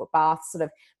a clawfoot bath sort of.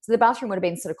 So the bathroom would have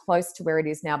been sort of close to where it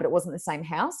is now, but it wasn't the same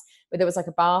house. But there was like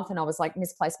a bath, and I was like,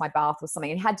 misplaced my bath or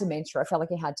something. And he had dementia. I felt like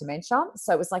he had dementia.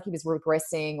 So it was like he was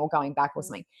regressing or going back or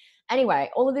something. Anyway,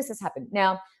 all of this has happened.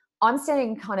 Now, I'm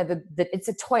standing kind of it's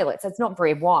a toilet, so it's not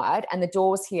very wide, and the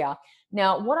door's here.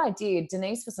 Now, what I did,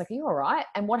 Denise was like, are you all right?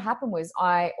 And what happened was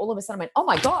all of a sudden went, oh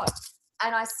my God.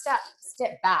 And I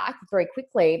stepped back very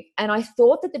quickly, and I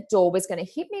thought that the door was going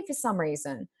to hit me for some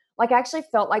reason. Like I actually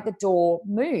felt like the door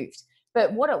moved.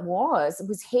 But what it was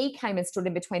he came and stood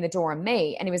in between the door and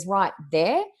me, and he was right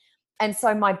there. And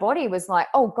so my body was like,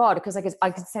 oh God, because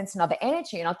I could sense another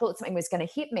energy, and I thought something was going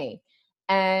to hit me.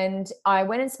 And I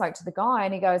went and spoke to the guy,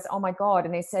 and he goes, oh my God.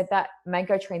 And he said that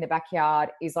mango tree in the backyard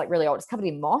is like really old. It's covered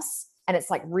in moss, and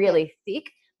it's like really thick.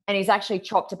 And he's actually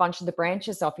chopped a bunch of the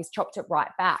branches off. He's chopped it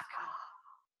right back.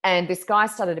 And this guy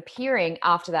started appearing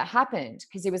after that happened,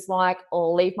 because he was like,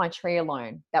 oh, leave my tree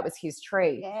alone. That was his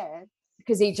tree. Yeah.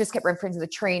 Because he just kept referencing the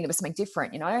tree, and it was something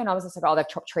different, And I was just like, oh, they've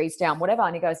chopped trees down, whatever.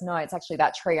 And he goes, no, it's actually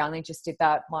that tree. I only just did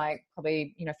that like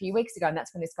probably, a few weeks ago. And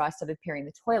that's when this guy started appearing in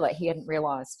the toilet. He hadn't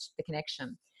realized the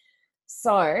connection.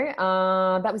 So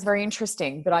that was very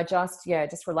interesting, but I just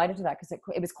related to that because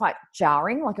it was quite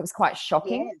jarring, like it was quite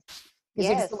shocking Yes, because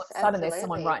you just yes, all of a sudden there's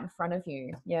someone absolutely. right in front of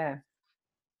you. Yeah.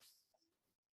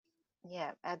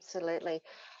 Yeah, absolutely.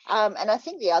 And I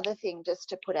think the other thing just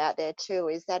to put out there too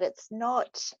is that it's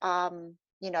not,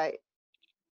 you know,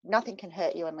 nothing can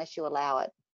hurt you unless you allow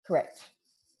it, Correct.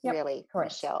 Yep. really,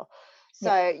 Correct. Michelle.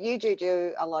 Yep. So you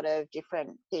do a lot of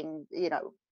different things, you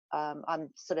know. I'm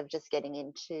sort of just getting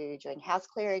into doing house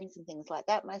clearings and things like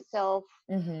that myself,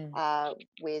 Mm-hmm. uh,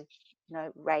 with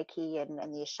Reiki and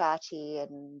the Ashati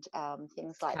and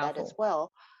things It's like that as powerful.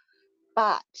 well.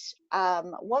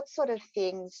 But what sort of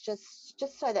things, just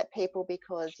so that people,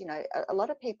 because a lot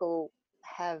of people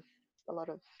have a lot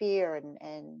of fear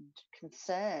and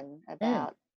concern Mm.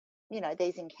 about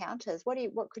these encounters.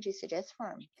 What could you suggest for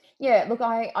them? Yeah, look,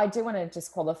 I do want to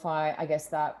just qualify, I guess,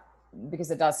 that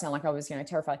because it does sound like I was,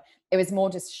 terrified. It was more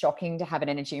just shocking to have an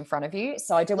energy in front of you.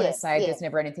 So I do want to Yeah, say yeah. there's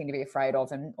never anything to be afraid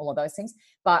of and all of those things.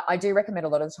 But I do recommend a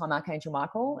lot of the time Archangel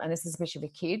Michael, and this is especially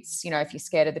for kids, if you're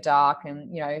scared of the dark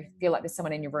and, feel like there's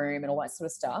someone in your room and all that sort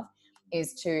of stuff,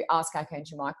 is to ask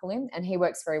Archangel Michael in, and he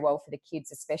works very well for the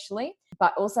kids especially,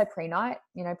 but also pre-night.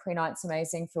 Pre-night's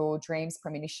amazing for dreams,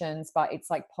 premonitions, but it's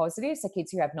like positive. So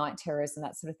kids who have night terrors and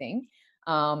that sort of thing,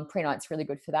 pre-night's really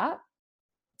good for that.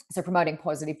 So promoting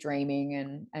positive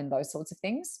dreaming and those sorts of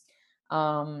things. Do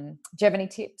you have any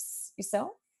tips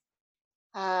yourself?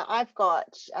 I've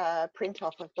got a print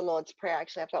off of the Lord's Prayer.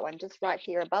 Actually, I've got one just right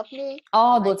here above me Oh,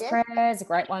 on my Lord's desk. Prayer is a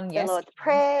great one. The Yes. Lord's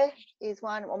Prayer is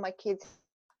one. All my kids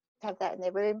have that in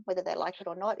their room, whether they like it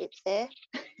or not. It's there.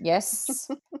 Yes.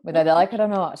 Whether they like it or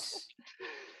not.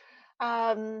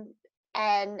 um,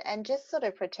 and just sort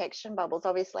of protection bubbles.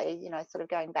 Obviously, sort of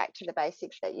going back to the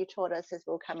basics that you taught us as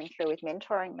we we're coming through with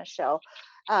mentoring, Michelle.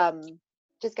 Um,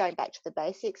 just going back to the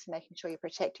basics, making sure you're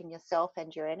protecting yourself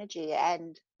and your energy,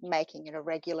 and making it a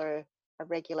regular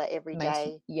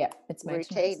everyday Yeah, it's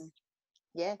maintenance. routine.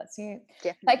 Yeah, That's you.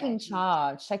 definite Taking maintenance.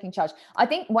 charge, taking charge. I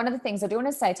think one of the things I do want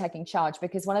to say, taking charge,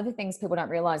 because one of the things people don't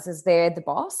realize is they're the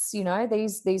boss.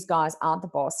 These guys aren't the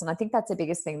boss. And I think that's the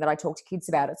biggest thing that I talk to kids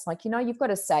about. It's like, you've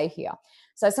got a say here.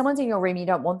 So if someone's in your room, you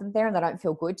don't want them there and they don't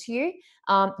feel good to you.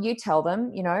 You tell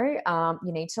them, you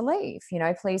need to leave,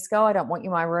 please go. I don't want you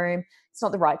in my room. It's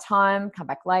not the right time. Come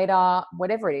back later,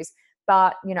 whatever it is.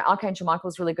 But, Archangel Michael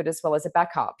is really good as well as a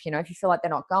backup. If you feel like they're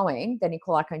not going, then you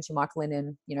call Archangel Michael in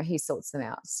and, he sorts them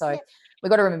out. So Yeah. we've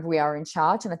got to remember we are in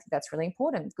charge. And I think that's really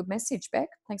important. Good message, Beck.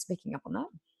 Thanks for picking up on that.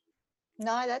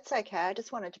 No, that's okay. I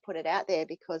just wanted to put it out there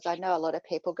because I know a lot of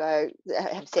people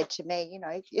have said to me,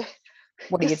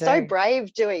 What do you so do?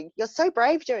 brave you're so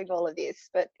brave doing all of this,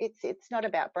 but it's not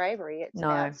about bravery, it's No.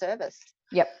 about service.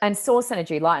 Yep. And source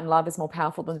energy, light and love is more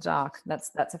powerful than the dark.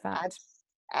 That's a fact.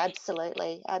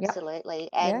 Absolutely, Yep. absolutely.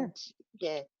 Yeah. And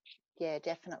yeah,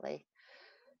 definitely.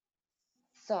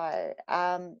 So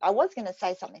I was going to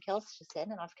say something else just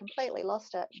then and I've completely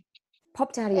lost it.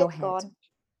 Popped out of your It's head. gone.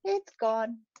 It's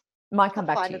gone. Might I'll come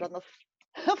back to find it you. on the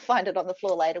I'll find it on the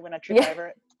floor later when I trip Yeah. over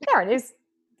it. There it is.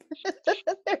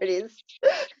 There it is.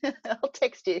 I'll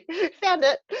text you. Found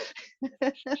it.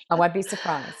 I won't be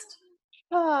surprised.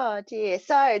 Oh dear.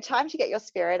 So Time to Get Your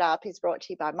Spirit Up is brought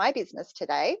to you by my business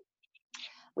today,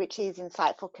 which is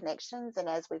Insightful Connections. And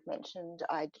as we've mentioned,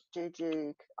 I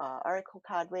do oracle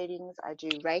card readings. I do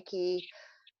Reiki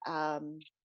and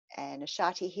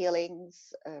Ashati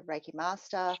healings, Reiki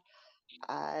Master,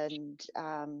 and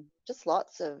just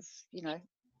lots of,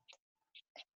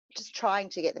 just trying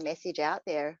to get the message out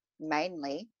there,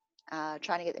 mainly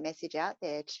trying to get the message out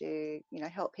there to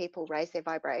help people raise their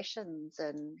vibrations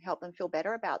and help them feel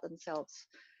better about themselves.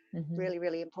 Really,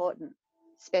 really important,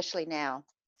 especially now.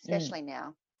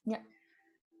 Mm. Yeah.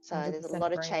 So there's a 100%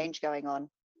 lot of agree. change going on.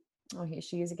 Oh, here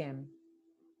she is again.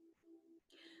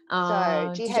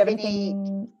 So do you Did you have have any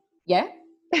anything? Yeah,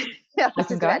 I I was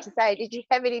can just go. about to say, did you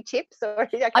have any tips? Or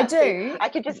I do. I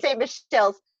could just see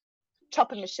Michelle's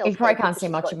top of You Michelle's probably head can't because see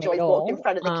she's much of got me at Joy's walk in all,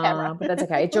 front of the camera. but that's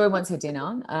okay. Joy wants her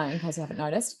dinner, in case you haven't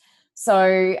noticed.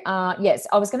 So, yes,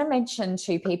 I was going to mention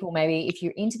to people, maybe if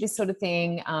you're into this sort of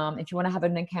thing, if you want to have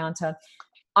an encounter,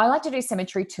 I like to do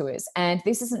cemetery tours. And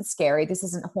this isn't scary. This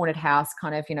isn't haunted house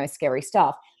kind of, scary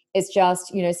stuff. It's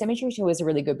just, cemetery tours are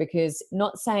really good because,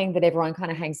 not saying that everyone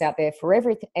kind of hangs out there for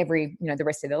every, the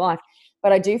rest of their life,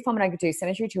 but I do find when I do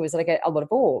cemetery tours that I get a lot of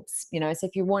orbs, so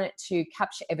if you want it to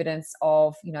capture evidence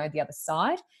of, the other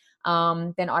side,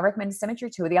 then I recommend a cemetery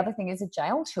tour. The other thing is a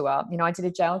jail tour. I did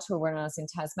a jail tour when I was in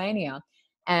Tasmania,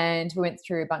 and we went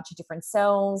through a bunch of different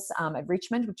cells at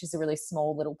Richmond, which is a really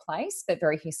small little place, but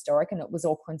very historic. And it was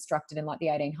all constructed in like the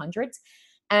 1800s.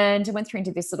 And I went through and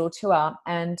did this little tour,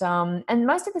 and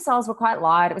most of the cells were quite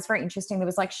light. It was very interesting. There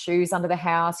was like shoes under the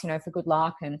house, you know, for good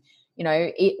luck, and you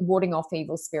know, warding off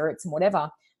evil spirits and whatever.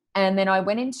 And then I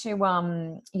went into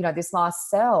you know, this last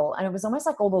cell, and it was almost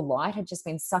like all the light had just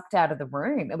been sucked out of the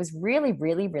room. It was really,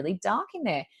 really, really dark in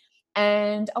there.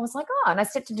 And I was like, oh, and I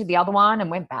stepped into the other one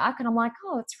and went back, and I'm like,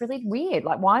 oh, it's really weird.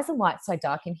 Like, why is the light so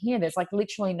dark in here? There's like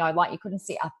literally no light. You couldn't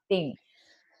see a thing.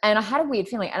 And I had a weird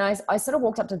feeling, and I sort of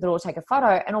walked up to the door to take a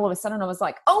photo, and all of a sudden I was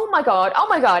like, oh my God, oh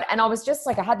my God. And I was just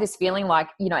like, I had this feeling like,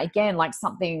 you know, again, like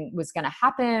something was going to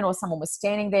happen or someone was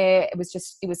standing there. It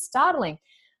was startling.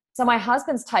 So my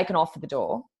husband's taken off for the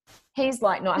door. He's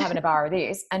like not having a bar of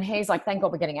this. And he's like, thank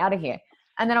God we're getting out of here.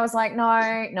 And then I was like, no,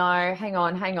 hang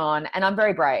on. And I'm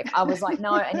very brave. I was like,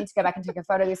 no, I need to go back and take a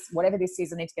photo of this, whatever this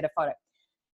is, I need to get a photo.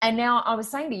 And now I was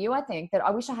saying to you, I think that I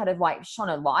wish I had like shone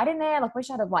a light in there. Like, wish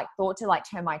I had like thought to like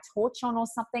turn my torch on or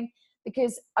something,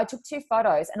 because I took 2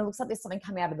 photos and it looks like there's something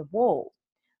coming out of the wall.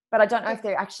 But I don't know if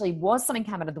there actually was something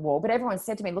coming out of the wall. But everyone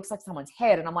said to me, it looks like someone's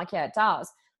head. And I'm like, yeah, it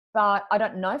does. But I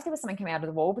don't know if there was something coming out of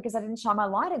the wall because I didn't shine my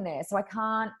light in there. So I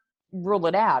can't rule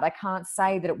it out. I can't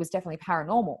say that it was definitely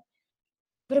paranormal.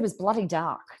 But it was bloody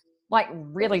dark, like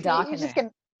really dark in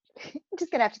there. You're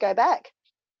just gonna have to go back.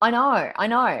 I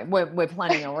know. We're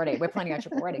planning already. We're planning our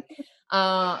trip already.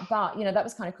 But you know, that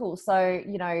was kind of cool. So,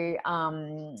 you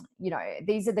know,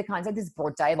 these are the kinds of, this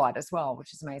broad daylight as well,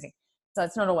 which is amazing. So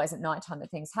it's not always at nighttime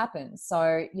that things happen.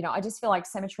 So, you know, I just feel like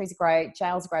cemeteries are great.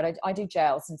 Jails are great. I do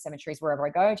jails and cemeteries wherever I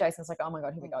go. Jason's like, oh my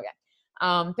God, here we go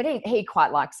again. But he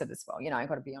quite likes it as well. You know, I've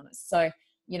got to be honest. So,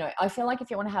 you know, I feel like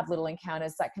if you want to have little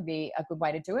encounters, that can be a good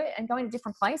way to do it, and going to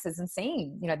different places and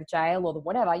seeing, you know, the jail or the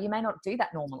whatever. You may not do that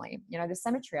normally. You know, the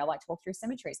cemetery, I like to walk through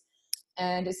cemeteries,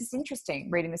 and it's just interesting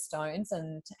reading the stones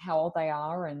and how old they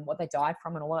are and what they died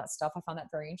from and all that stuff. I find that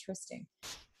very interesting.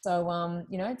 So,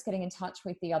 you know, it's getting in touch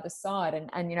with the other side.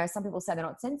 And, you know, some people say they're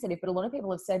not sensitive, but a lot of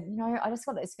people have said, you know, I just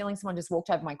got this feeling someone just walked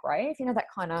over my grave, you know, that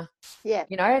kind of, yeah,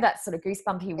 you know, that sort of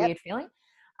goosebumpy, weird feeling.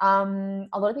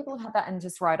 A lot of people have had that and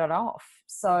just write it off.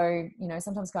 So, you know,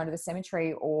 sometimes going to the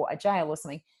cemetery or a jail or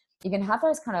something, you can have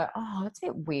those kind of, oh, it's a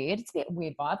bit weird. It's a bit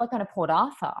weird vibe, like going to Port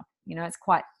Arthur, you know, it's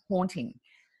quite haunting.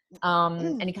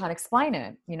 And you can't explain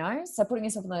it, you know? So putting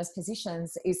yourself in those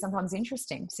positions is sometimes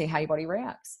interesting to see how your body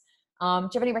reacts. Do you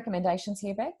have any recommendations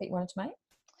here, Beck, that you wanted to make?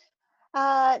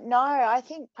 No, I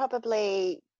think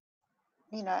probably,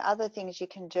 you know, other things you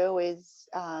can do is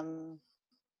I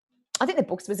think the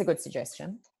books was a good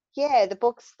suggestion. Yeah, the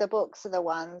books are the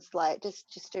ones, like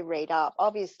just to read up.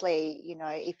 Obviously, you know,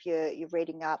 if you're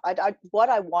reading up, what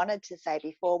I wanted to say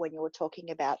before when you were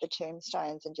talking about the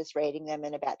tombstones and just reading them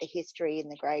and about the history in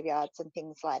the graveyards and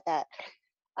things like that,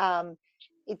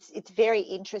 it's very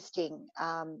interesting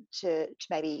to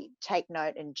maybe take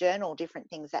note and journal different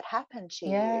things that happen to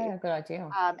you. Yeah, good idea.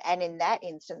 And in that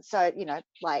instance, so, you know,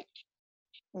 like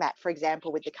Matt, for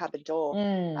example, with the cupboard door,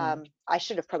 I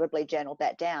should have probably journaled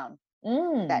that down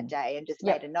that day and just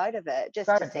made a note of it, just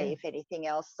to see if anything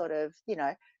else sort of, you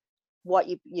know, what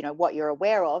you're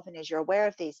aware of. And as you're aware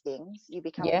of these things, you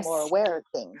become more aware of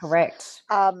things. Correct.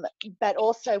 But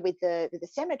also with the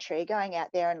cemetery, going out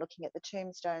there and looking at the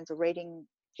tombstones or reading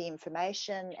the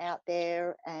information out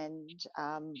there, and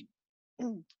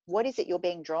what is it you're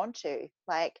being drawn to?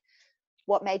 Like,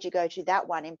 what made you go to that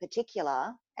one in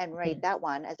particular and read that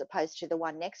one as opposed to the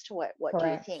one next to it? What do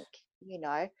you think? You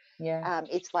know,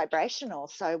 it's vibrational.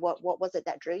 So what was it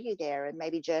that drew you there? And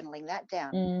maybe journaling that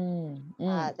down.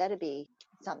 That'd be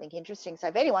something interesting. So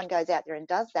if anyone goes out there and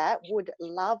does that, would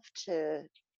love to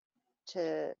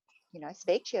you know,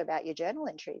 speak to you about your journal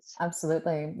entries.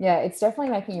 Absolutely. Yeah, it's definitely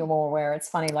making you more aware. It's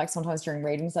funny, like sometimes during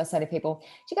readings, I say to people,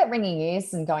 do you get ringing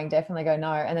ears? And going deaf, and they go,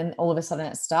 no. And then all of a sudden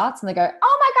it starts and they go,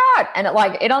 oh my God. And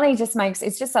it only just makes,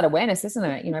 it's just that awareness, isn't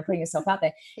it? You know, putting yourself out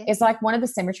there. It's like one of the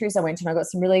cemeteries I went to, and I got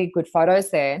some really good photos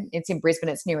there. It's in Brisbane.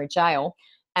 It's near a jail.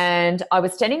 And I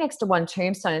was standing next to one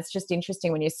tombstone. It's just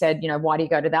interesting when you said, you know, why do you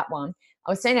go to that one?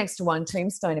 I was standing next to one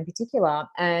tombstone in particular,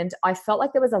 and I felt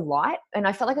like there was a light, and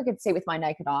I felt like I could see with my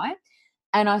naked eye.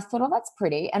 And I thought, oh, that's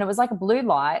pretty. And it was like a blue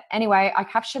light. Anyway, I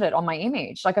captured it on my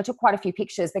image. Like, I took quite a few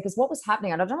pictures, because what was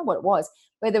happening, and I don't know what it was,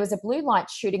 but there was a blue light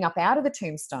shooting up out of the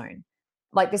tombstone.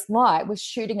 Like, this light was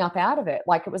shooting up out of it.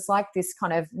 Like, it was like this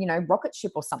kind of, you know, rocket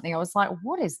ship or something. I was like,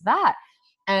 what is that?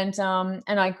 And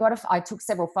I took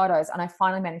several photos, and I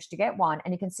finally managed to get one.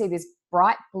 And you can see this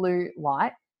bright blue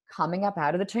light coming up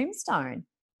out of the tombstone.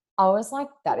 I was like,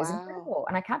 that is incredible.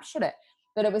 And I captured it.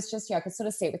 But it was just, I could sort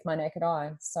of see it with my naked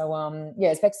eye. So,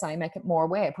 as Beck's saying, make it more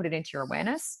aware, put it into your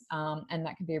awareness. And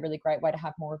that can be a really great way to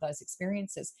have more of those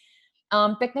experiences.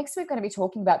 But next we're going to be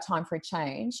talking about time for a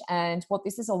change. And what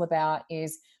this is all about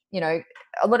is, a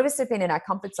lot of us have been in our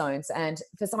comfort zones. And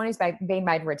for someone who's been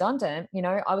made redundant,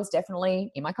 I was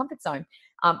definitely in my comfort zone.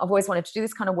 I've always wanted to do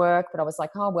this kind of work, but I was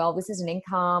like, oh, well, this is an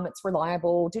income. It's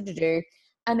reliable, do.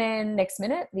 And then next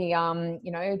minute, the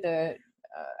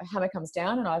hammer comes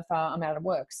down and I'm out of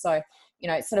work. So,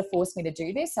 it sort of forced me to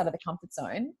do this out of the comfort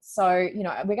zone. So,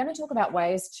 we're going to talk about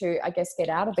ways to, I guess, get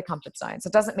out of the comfort zone. So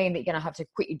it doesn't mean that you're going to have to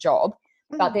quit your job,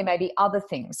 but there may be other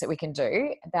things that we can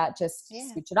do that just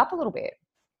switch it up a little bit,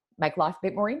 make life a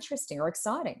bit more interesting or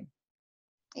exciting.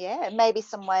 Yeah, maybe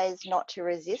some ways not to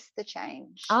resist the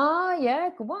change. Yeah,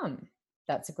 good one.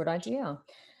 That's a good idea.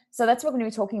 So that's what we're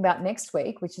going to be talking about next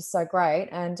week, which is so great.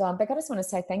 And Beck, I just want to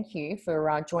say thank you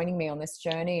for joining me on this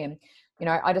journey. And,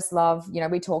 I just love,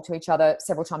 we talk to each other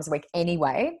several times a week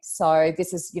anyway. So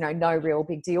this is, no real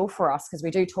big deal for us because we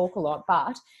do talk a lot.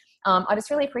 But I just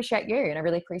really appreciate you, and I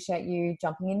really appreciate you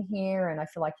jumping in here. And I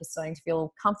feel like you're starting to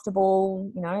feel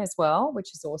comfortable, as well,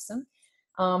 which is awesome.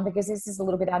 Because this is a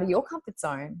little bit out of your comfort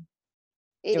zone.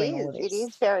 It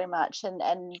is very much. And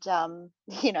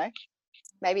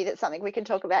maybe that's something we can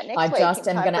talk about next week. I just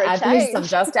am going to add this. I'm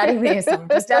just adding this.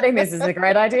 This is a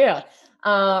great idea.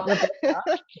 Rebecca,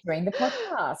 doing the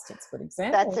podcast. It's a good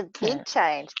example. That's a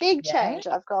big change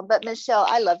I've gone. But Michelle,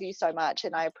 I love you so much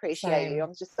and I appreciate you.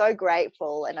 I'm just so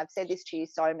grateful. And I've said this to you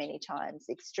so many times,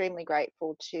 extremely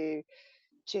grateful to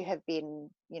have been,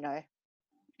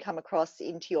 come across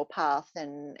into your path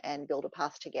and build a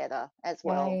path together as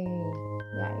well.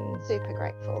 Yay. Super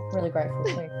grateful. Really grateful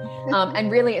too. And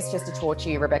really it's just to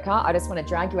torture you, Rebecca. I just want to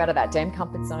drag you out of that damn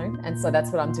comfort zone. And so that's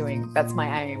what I'm doing. That's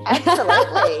my aim.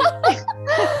 Absolutely.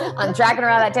 I'm dragging her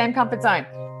out of that damn comfort zone.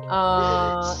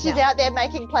 She's out there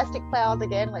making plastic flowers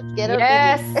again. Let's get her.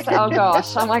 Yes. Oh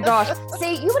gosh. Oh my gosh.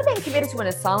 See, you would have been committed to an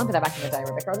asylum for that back in the day,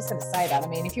 Rebecca. I was just going to say that. I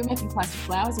mean, if you were making plastic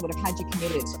flowers, it would have had you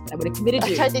committed. They would have committed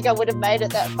you. I don't think I would have made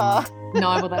it that far. No,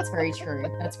 well, that's very true.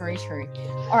 That's very true.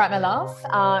 All right, my love.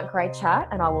 Great chat,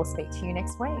 and I will speak to you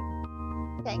next week.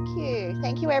 Thank you.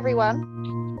 Thank you, everyone.